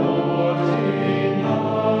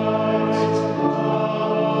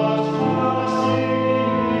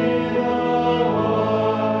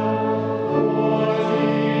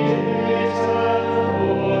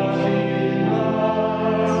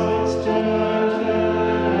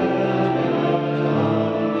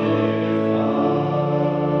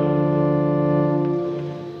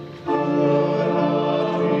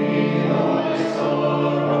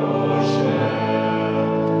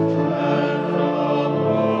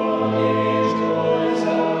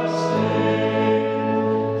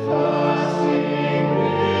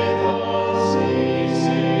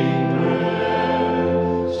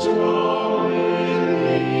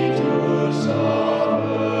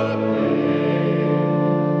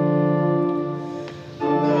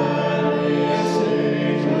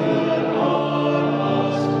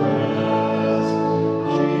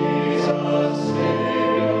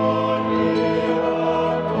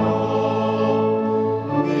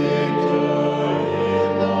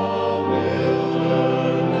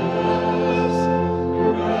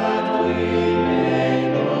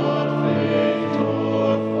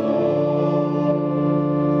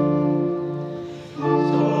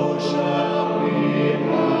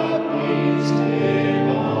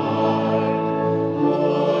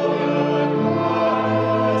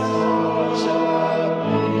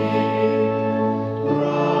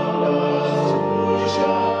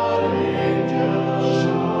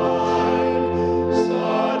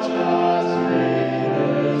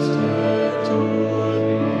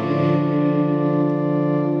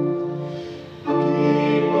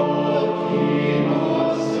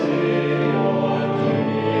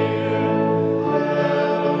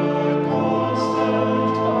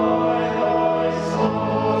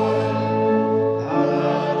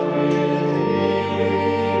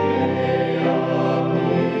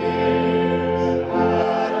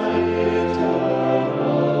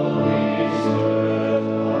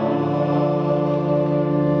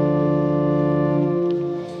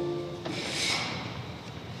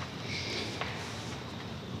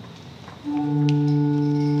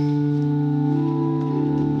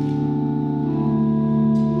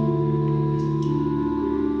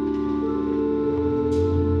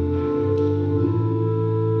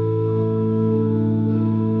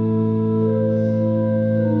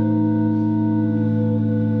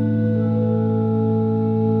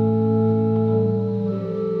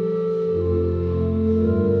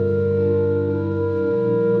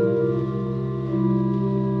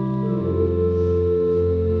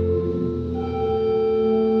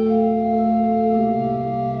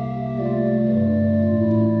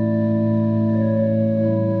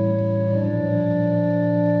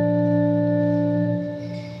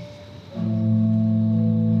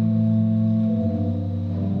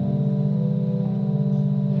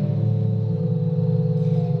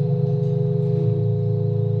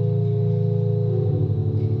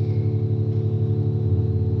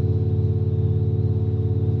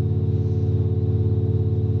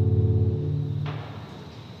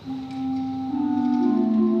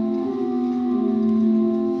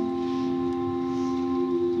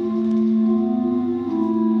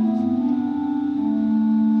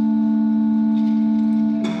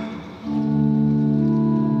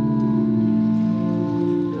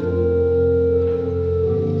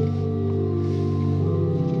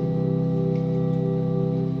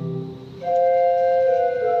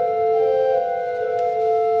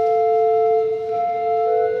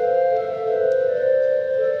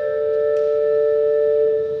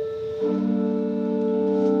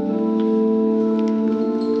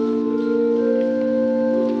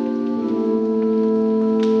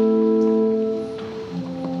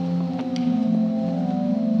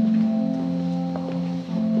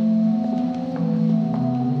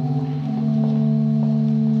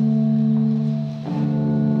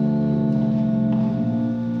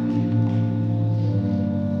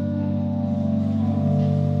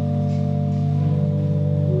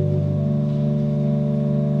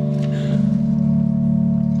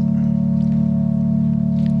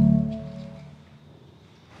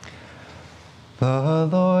The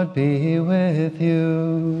Lord be with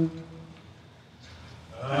you.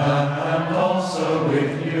 And also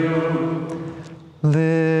with you.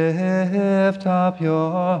 Lift up your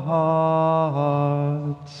hearts.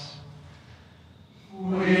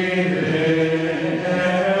 We lift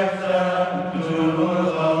them to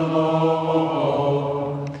the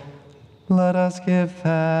Lord. Let us give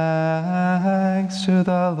thanks to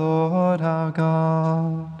the Lord our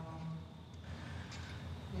God.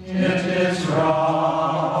 It is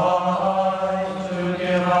right to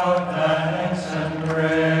give our thanks and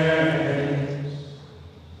praise.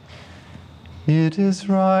 It is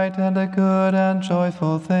right and a good and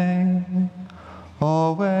joyful thing,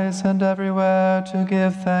 always and everywhere to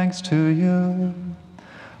give thanks to you,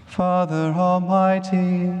 Father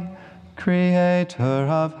Almighty, Creator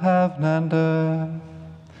of heaven and earth.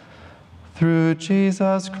 Through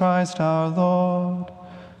Jesus Christ our Lord,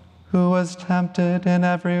 who was tempted in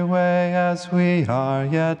every way as we are,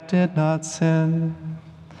 yet did not sin.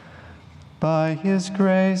 By his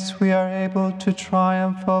grace we are able to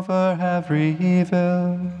triumph over every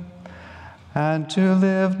evil, and to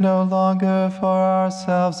live no longer for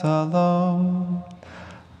ourselves alone,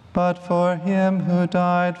 but for him who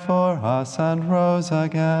died for us and rose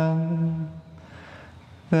again.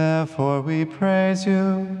 Therefore we praise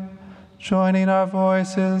you, joining our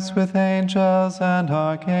voices with angels and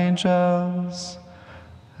archangels,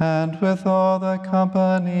 and with all the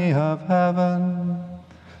company of heaven,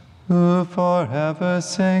 who forever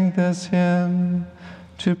sing this hymn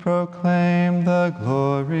to proclaim the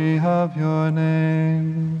glory of your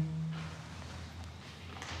name.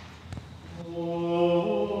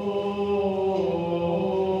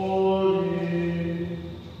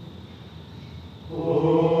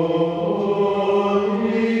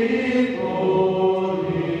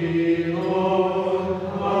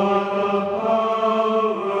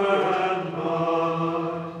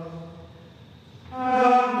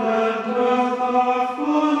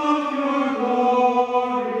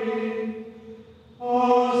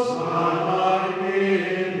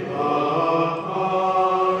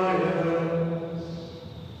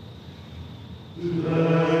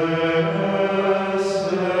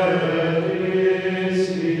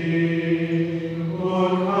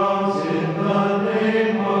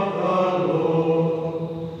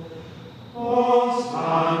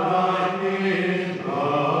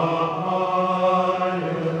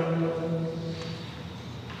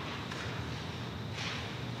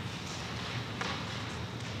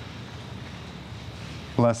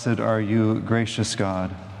 Blessed are you, gracious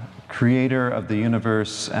God, creator of the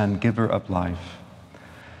universe and giver of life.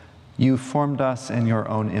 You formed us in your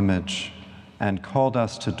own image and called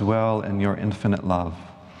us to dwell in your infinite love.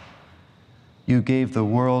 You gave the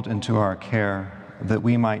world into our care that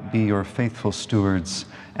we might be your faithful stewards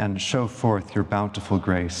and show forth your bountiful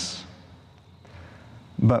grace.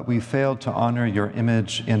 But we failed to honor your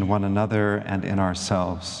image in one another and in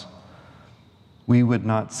ourselves. We would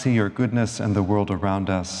not see your goodness in the world around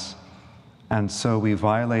us, and so we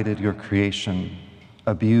violated your creation,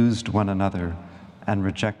 abused one another, and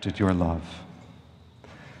rejected your love.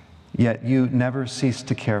 Yet you never ceased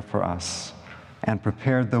to care for us and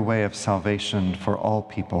prepared the way of salvation for all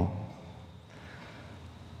people.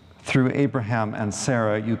 Through Abraham and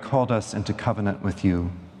Sarah, you called us into covenant with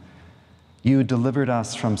you. You delivered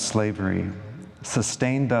us from slavery,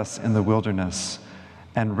 sustained us in the wilderness,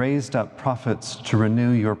 and raised up prophets to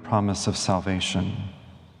renew your promise of salvation.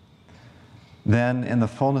 Then, in the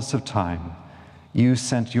fullness of time, you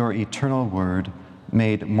sent your eternal word,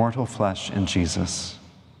 made mortal flesh in Jesus.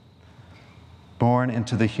 Born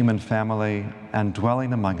into the human family and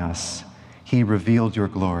dwelling among us, he revealed your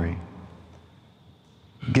glory.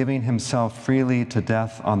 Giving himself freely to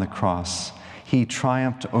death on the cross, he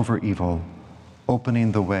triumphed over evil,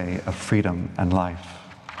 opening the way of freedom and life.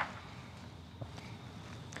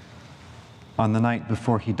 On the night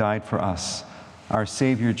before he died for us, our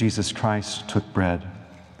Savior Jesus Christ took bread.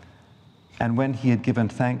 And when he had given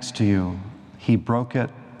thanks to you, he broke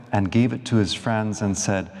it and gave it to his friends and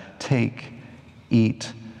said, "Take,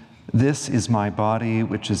 eat. This is my body,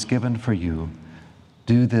 which is given for you.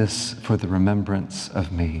 Do this for the remembrance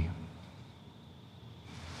of me."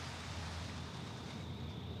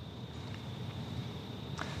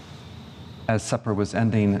 As supper was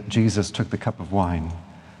ending, Jesus took the cup of wine.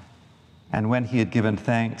 And when he had given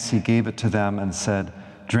thanks, he gave it to them and said,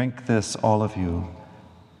 "Drink this, all of you.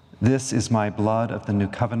 This is my blood of the new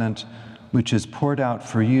covenant, which is poured out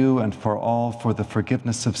for you and for all for the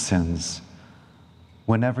forgiveness of sins.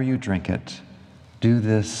 Whenever you drink it, do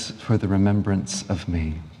this for the remembrance of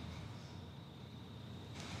me."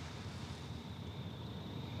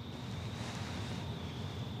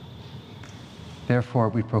 Therefore,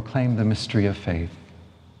 we proclaim the mystery of faith.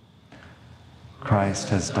 Christ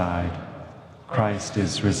has died. Christ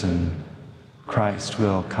is risen. Christ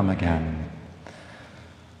will come again.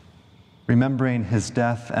 Remembering his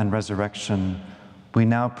death and resurrection, we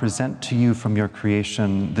now present to you from your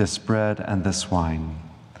creation this bread and this wine.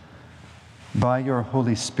 By your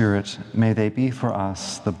Holy Spirit, may they be for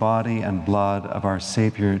us the body and blood of our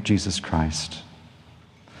Savior, Jesus Christ.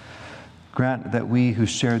 Grant that we who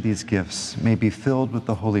share these gifts may be filled with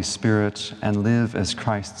the Holy Spirit and live as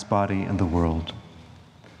Christ's body in the world.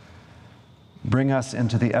 Bring us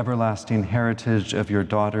into the everlasting heritage of your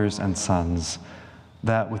daughters and sons,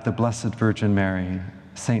 that with the Blessed Virgin Mary,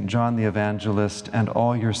 St. John the Evangelist, and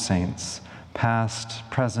all your saints, past,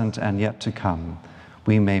 present, and yet to come,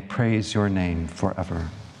 we may praise your name forever.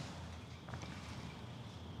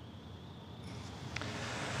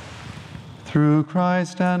 Through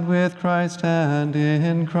Christ and with Christ and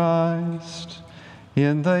in Christ,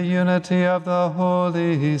 in the unity of the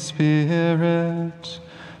Holy Spirit,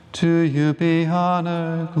 to you be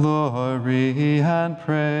honor, glory, and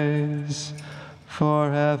praise,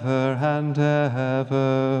 forever and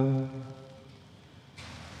ever.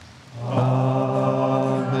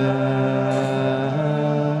 Amen.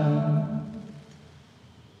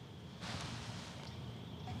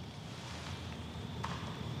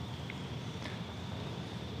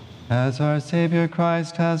 As our Savior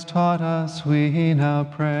Christ has taught us, we now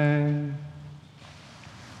pray.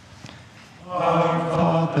 Our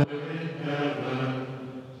Father in heaven,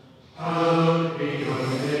 hallowed be your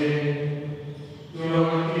name.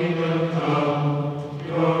 Your kingdom come,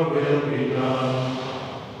 your will be done,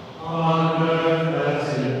 on earth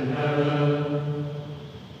as in heaven.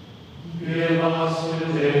 Give us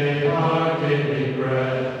today our daily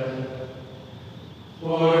bread.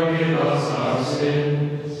 Forgive us our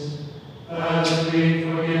sins, as we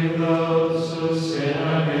forgive those who sin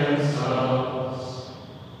against us.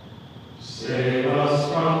 Save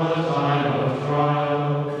us from the time of trial,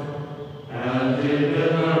 and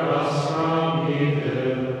deliver us from evil.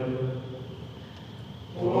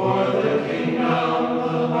 For the kingdom,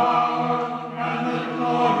 the power, and the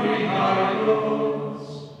glory are yours,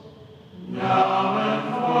 now and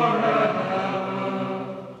forever.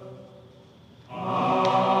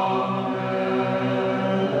 Amen.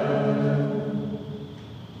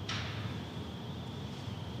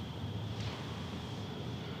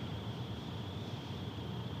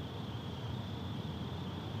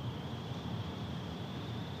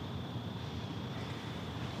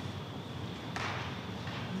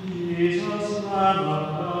 Jesus, Lamb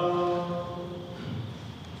of God,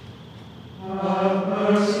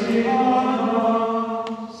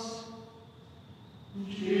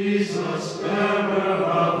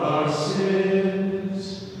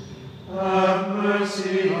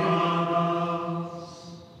 on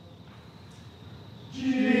us.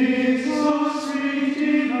 Jesus,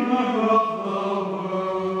 Redeemer of the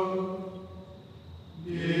world,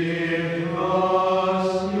 give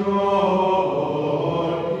us your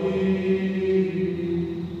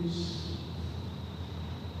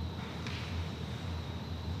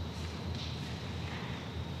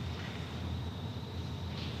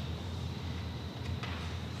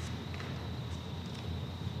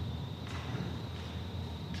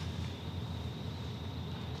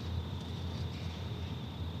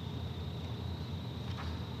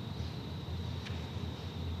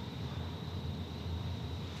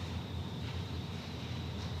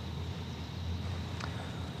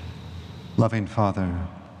Loving Father,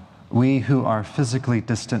 we who are physically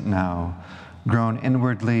distant now, groan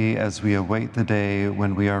inwardly as we await the day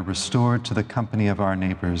when we are restored to the company of our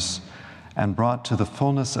neighbors and brought to the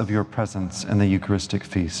fullness of your presence in the Eucharistic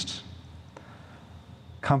feast.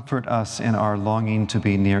 Comfort us in our longing to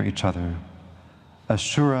be near each other.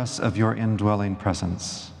 Assure us of your indwelling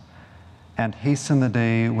presence, and hasten the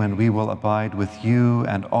day when we will abide with you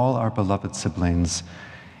and all our beloved siblings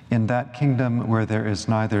in that kingdom where there is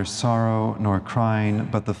neither sorrow nor crying,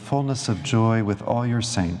 but the fullness of joy with all your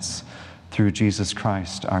saints, through Jesus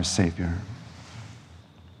Christ, our Savior.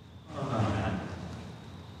 Amen.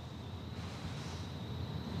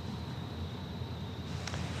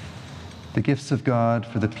 The gifts of God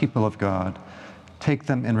for the people of God, take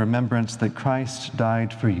them in remembrance that Christ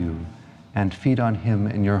died for you, and feed on him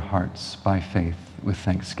in your hearts by faith with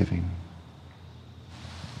thanksgiving.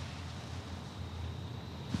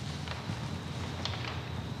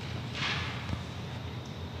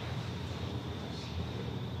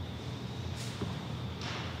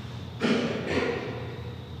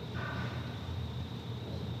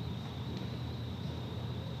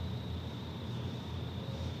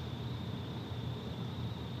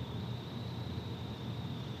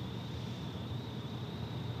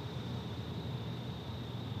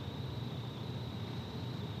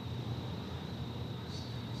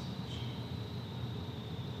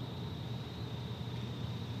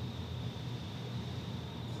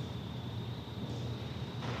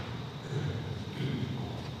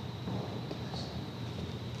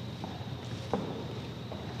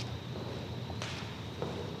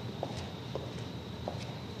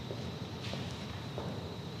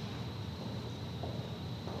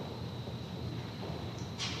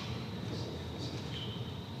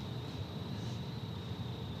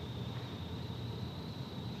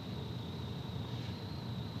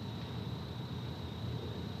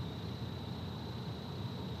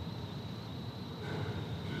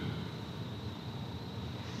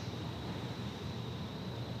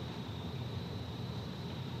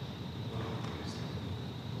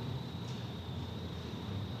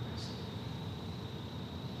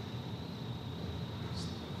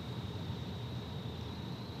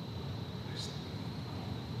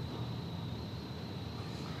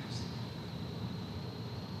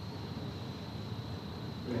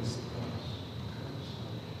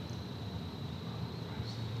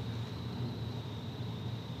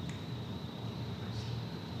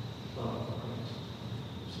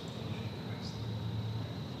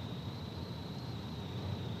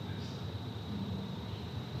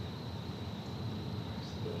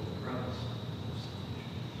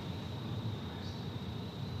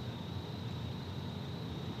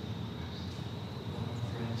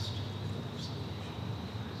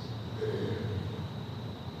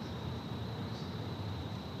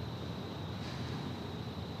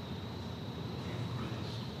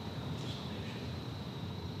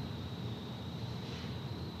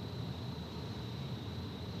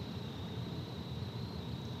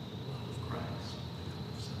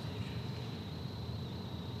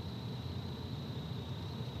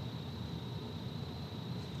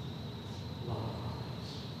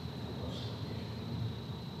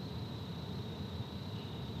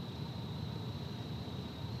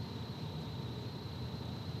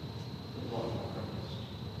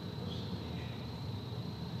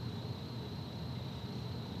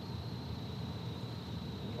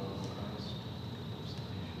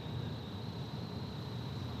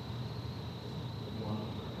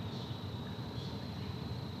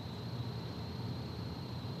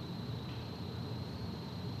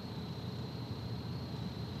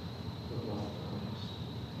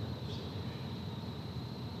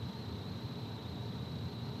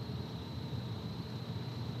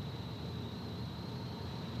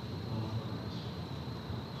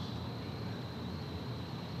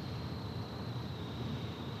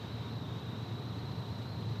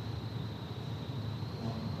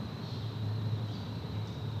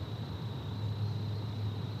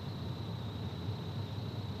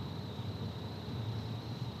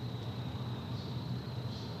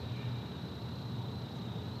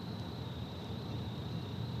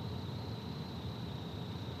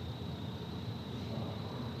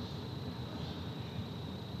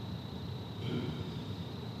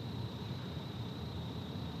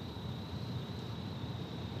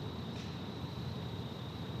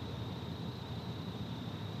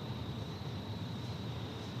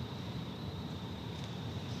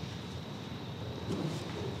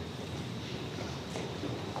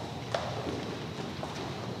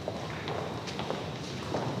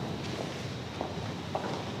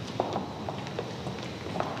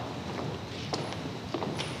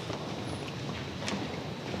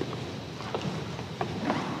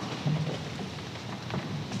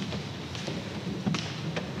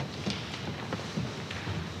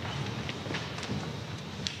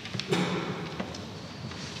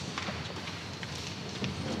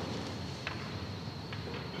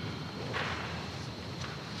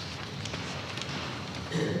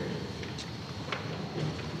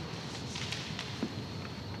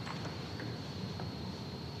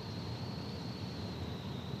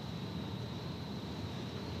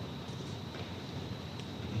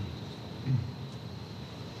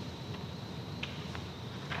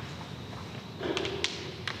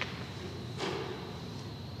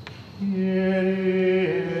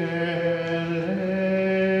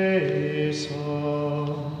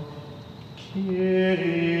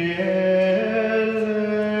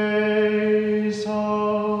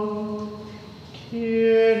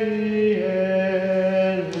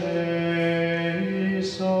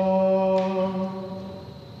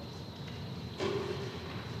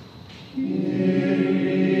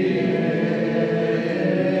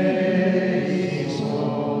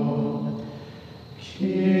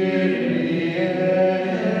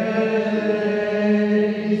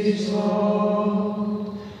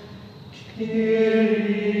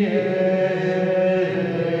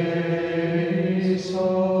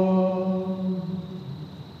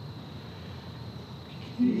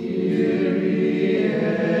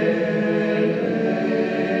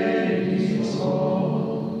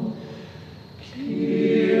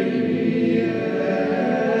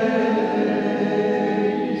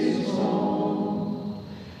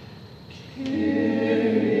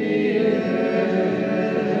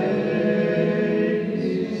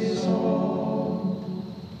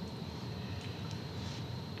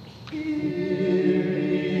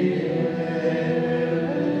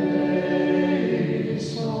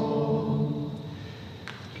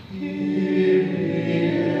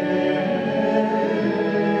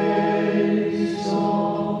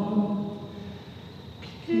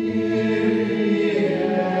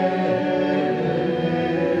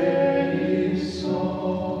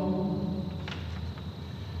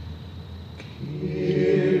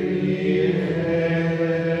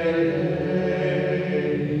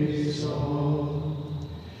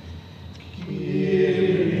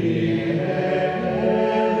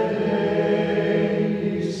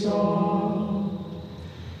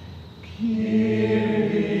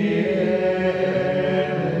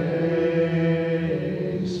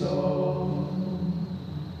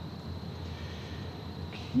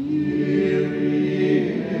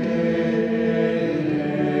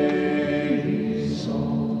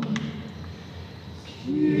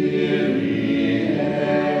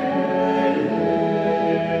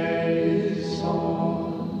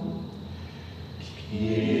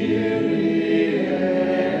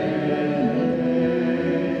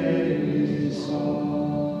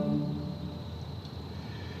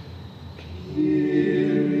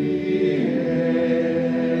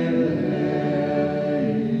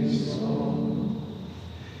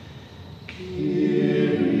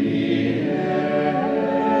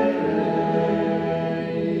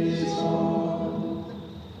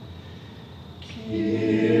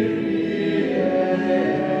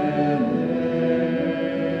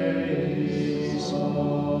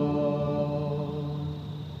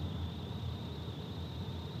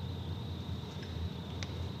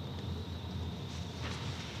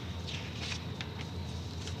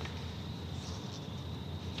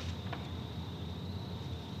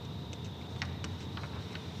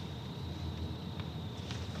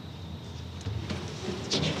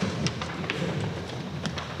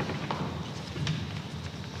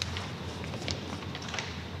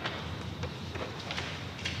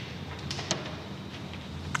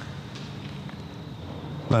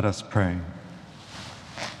 Let us pray.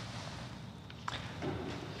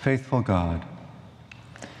 Faithful God,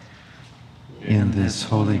 in this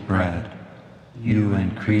holy bread, you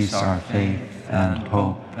increase our faith and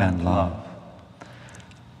hope and love.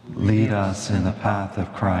 Lead us in the path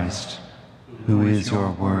of Christ, who is your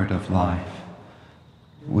word of life.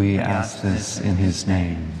 We ask this in his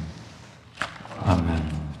name.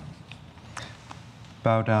 Amen.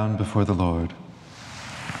 Bow down before the Lord.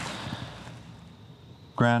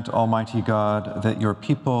 Grant, Almighty God, that your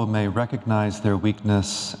people may recognize their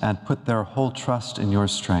weakness and put their whole trust in your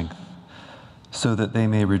strength, so that they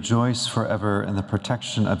may rejoice forever in the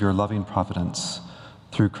protection of your loving providence,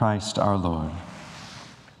 through Christ our Lord.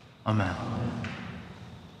 Amen.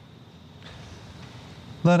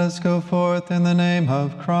 Let us go forth in the name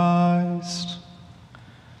of Christ.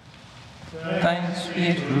 Thanks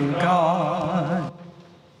be to God.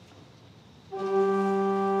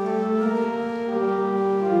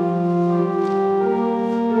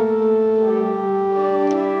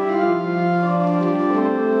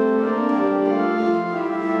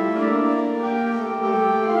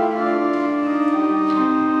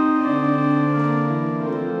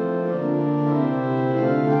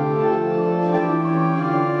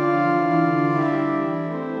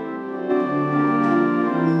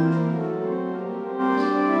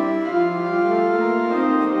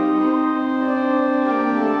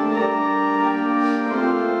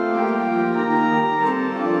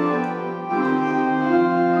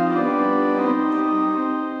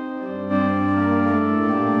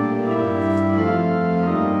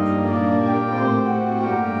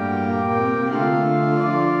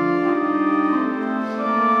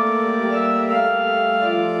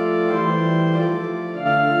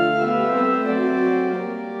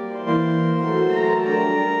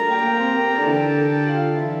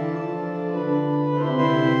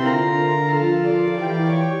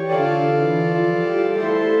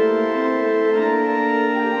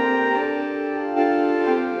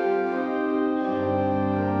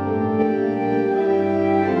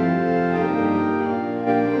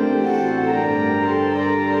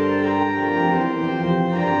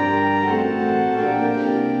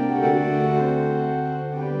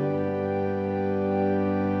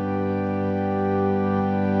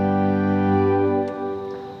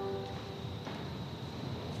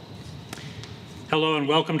 Hello and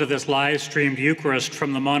welcome to this live-streamed Eucharist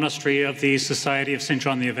from the Monastery of the Society of St.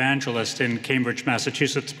 John the Evangelist in Cambridge,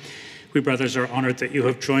 Massachusetts. We brothers are honored that you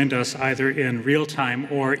have joined us either in real time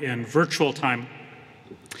or in virtual time.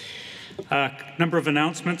 A number of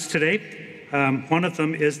announcements today. One of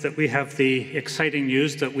them is that we have the exciting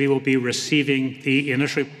news that we will be receiving the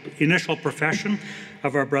initial profession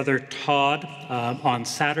of our brother Todd on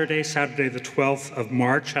Saturday the 12th of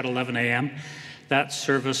March at 11 a.m. That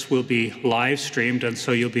service will be live streamed, and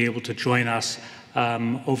so you'll be able to join us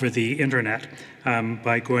over the internet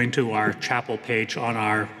by going to our chapel page on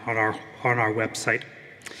our website.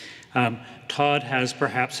 Todd has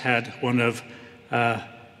perhaps had one of I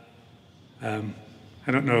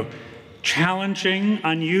don't know challenging,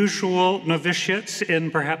 unusual novitiates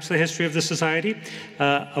in perhaps the history of the society.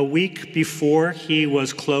 A week before he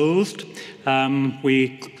was closed,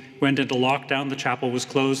 we went into lockdown. The chapel was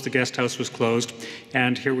closed, the guest house was closed,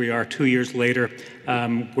 and here we are 2 years later.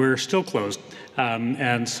 We're still closed.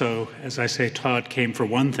 And so, as I say, Todd came for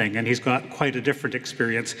one thing, and he's got quite a different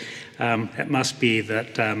experience. It must be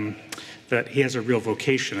that he has a real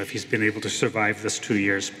vocation if he's been able to survive this 2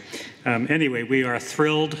 years. Anyway, we are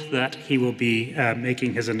thrilled that he will be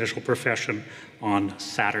making his initial profession on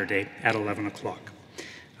Saturday at 11 o'clock.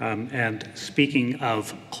 And speaking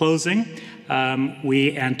of closing,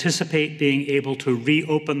 we anticipate being able to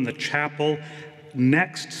reopen the chapel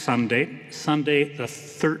next Sunday, Sunday the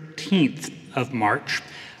 13th of March,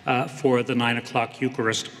 for the 9 o'clock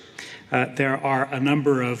Eucharist. There are a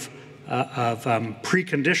number of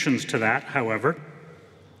preconditions to that, however.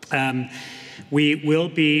 We will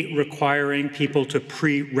be requiring people to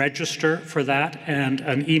pre-register for that, and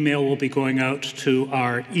an email will be going out to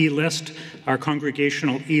our e-list, our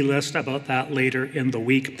congregational e-list about that later in the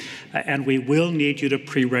week. And we will need you to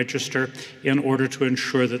pre-register in order to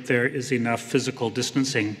ensure that there is enough physical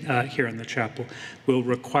distancing here in the chapel. We'll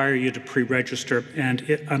require you to pre-register, and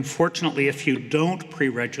unfortunately, if you don't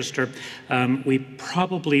pre-register, we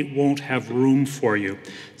probably won't have room for you.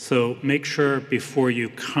 So make sure before you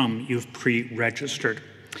come, you've pre-registered.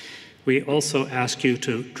 We also ask you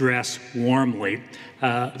to dress warmly.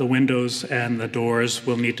 The windows and the doors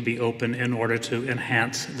will need to be open in order to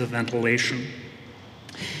enhance the ventilation.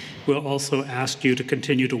 We'll also ask you to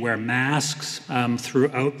continue to wear masks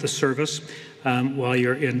throughout the service while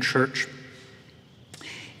you're in church.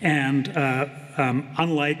 And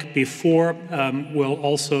unlike before, we'll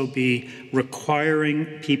also be requiring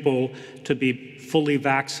people to be fully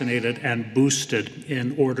vaccinated and boosted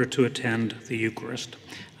in order to attend the Eucharist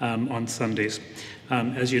on Sundays.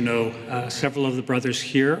 As you know, several of the brothers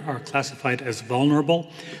here are classified as vulnerable,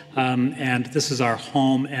 and this is our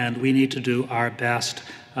home, and we need to do our best,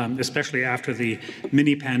 especially after the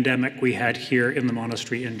mini pandemic we had here in the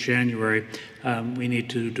monastery in January. We need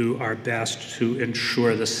to do our best to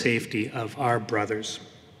ensure the safety of our brothers.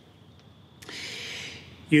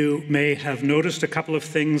 You may have noticed a couple of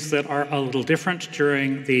things that are a little different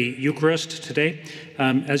during the Eucharist today.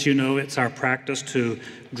 As you know, it's our practice to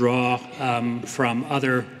draw from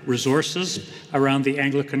other resources around the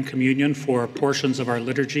Anglican Communion for portions of our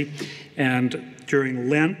liturgy. And during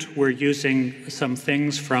Lent, we're using some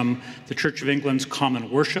things from the Church of England's Common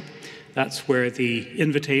Worship. That's where the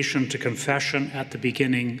invitation to confession at the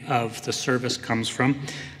beginning of the service comes from.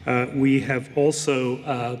 We have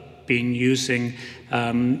also been using,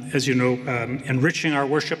 as you know, enriching our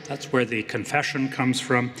worship. That's where the confession comes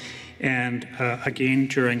from. And again,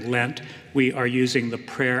 during Lent, we are using the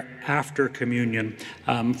prayer after communion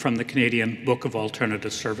from the Canadian Book of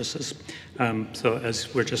Alternative Services. So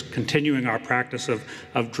as we're just continuing our practice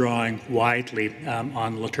of drawing widely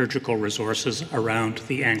on liturgical resources around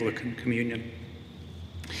the Anglican Communion.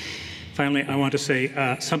 Finally, I want to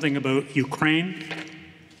say something about Ukraine.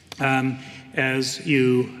 As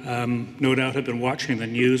you no doubt have been watching the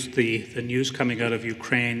news, the news coming out of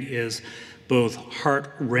Ukraine is both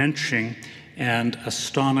heart-wrenching and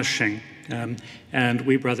astonishing. And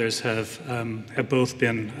we brothers have both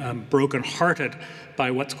been broken-hearted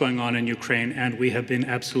by what's going on in Ukraine, and we have been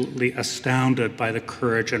absolutely astounded by the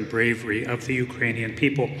courage and bravery of the Ukrainian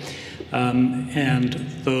people. And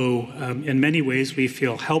though in many ways we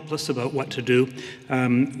feel helpless about what to do,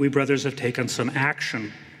 we brothers have taken some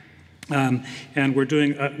action. And we're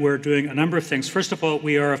doing a number of things. First of all,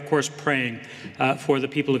 we are, of course, praying for the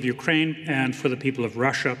people of Ukraine and for the people of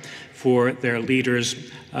Russia, for their leaders,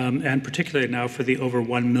 and particularly now for the over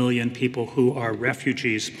 1 million people who are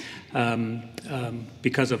refugees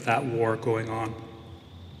because of that war going on.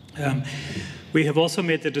 We have also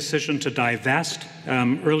made the decision to divest.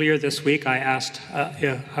 Earlier this week, I asked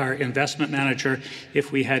our investment manager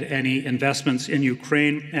if we had any investments in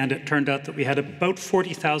Ukraine, and it turned out that we had about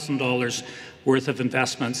 $40,000 worth of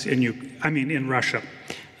investments in Russia.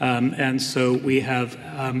 And so we have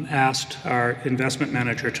asked our investment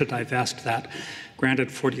manager to divest that. Granted,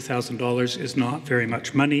 $40,000 is not very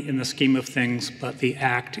much money in the scheme of things, but the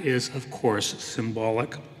act is, of course,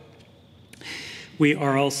 symbolic. We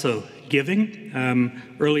are also giving.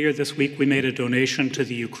 Earlier this week, we made a donation to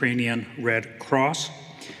the Ukrainian Red Cross,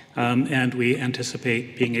 and we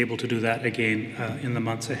anticipate being able to do that again in the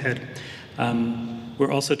months ahead.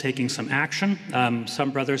 We're also taking some action. Some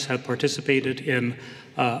brothers have participated in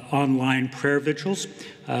online prayer vigils.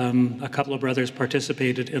 A couple of brothers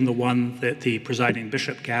participated in the one that the presiding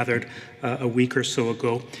bishop gathered a week or so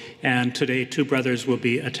ago. And today, 2 brothers will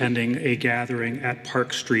be attending a gathering at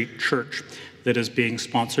Park Street Church that is being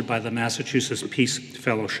sponsored by the Massachusetts Peace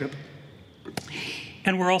Fellowship.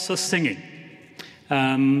 And we're also singing,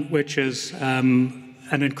 which is an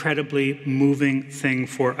incredibly moving thing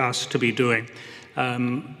for us to be doing.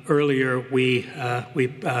 Earlier,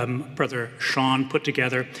 Brother Sean put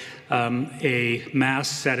together a mass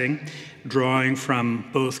setting drawing from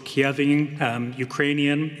both Kievan,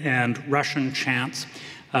 Ukrainian, and Russian chants.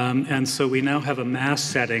 And so we now have a mass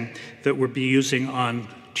setting that we'll be using on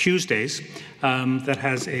Tuesdays that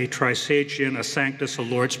has a Trisagion, a Sanctus, a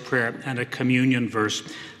Lord's Prayer, and a communion verse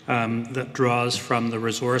that draws from the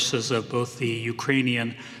resources of both the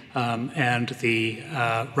Ukrainian and the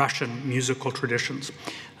Russian musical traditions.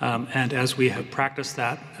 And as we have practiced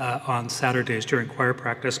that on Saturdays during choir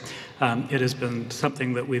practice, it has been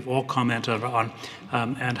something that we've all commented on,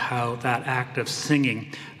 and how that act of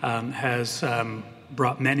singing has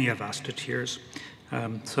brought many of us to tears.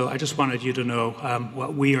 So I just wanted you to know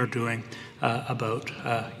what we are doing about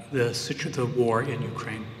the war in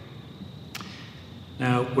Ukraine.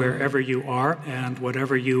 Now, wherever you are and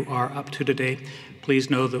whatever you are up to today, please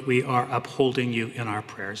know that we are upholding you in our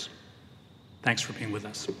prayers. Thanks for being with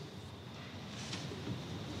us.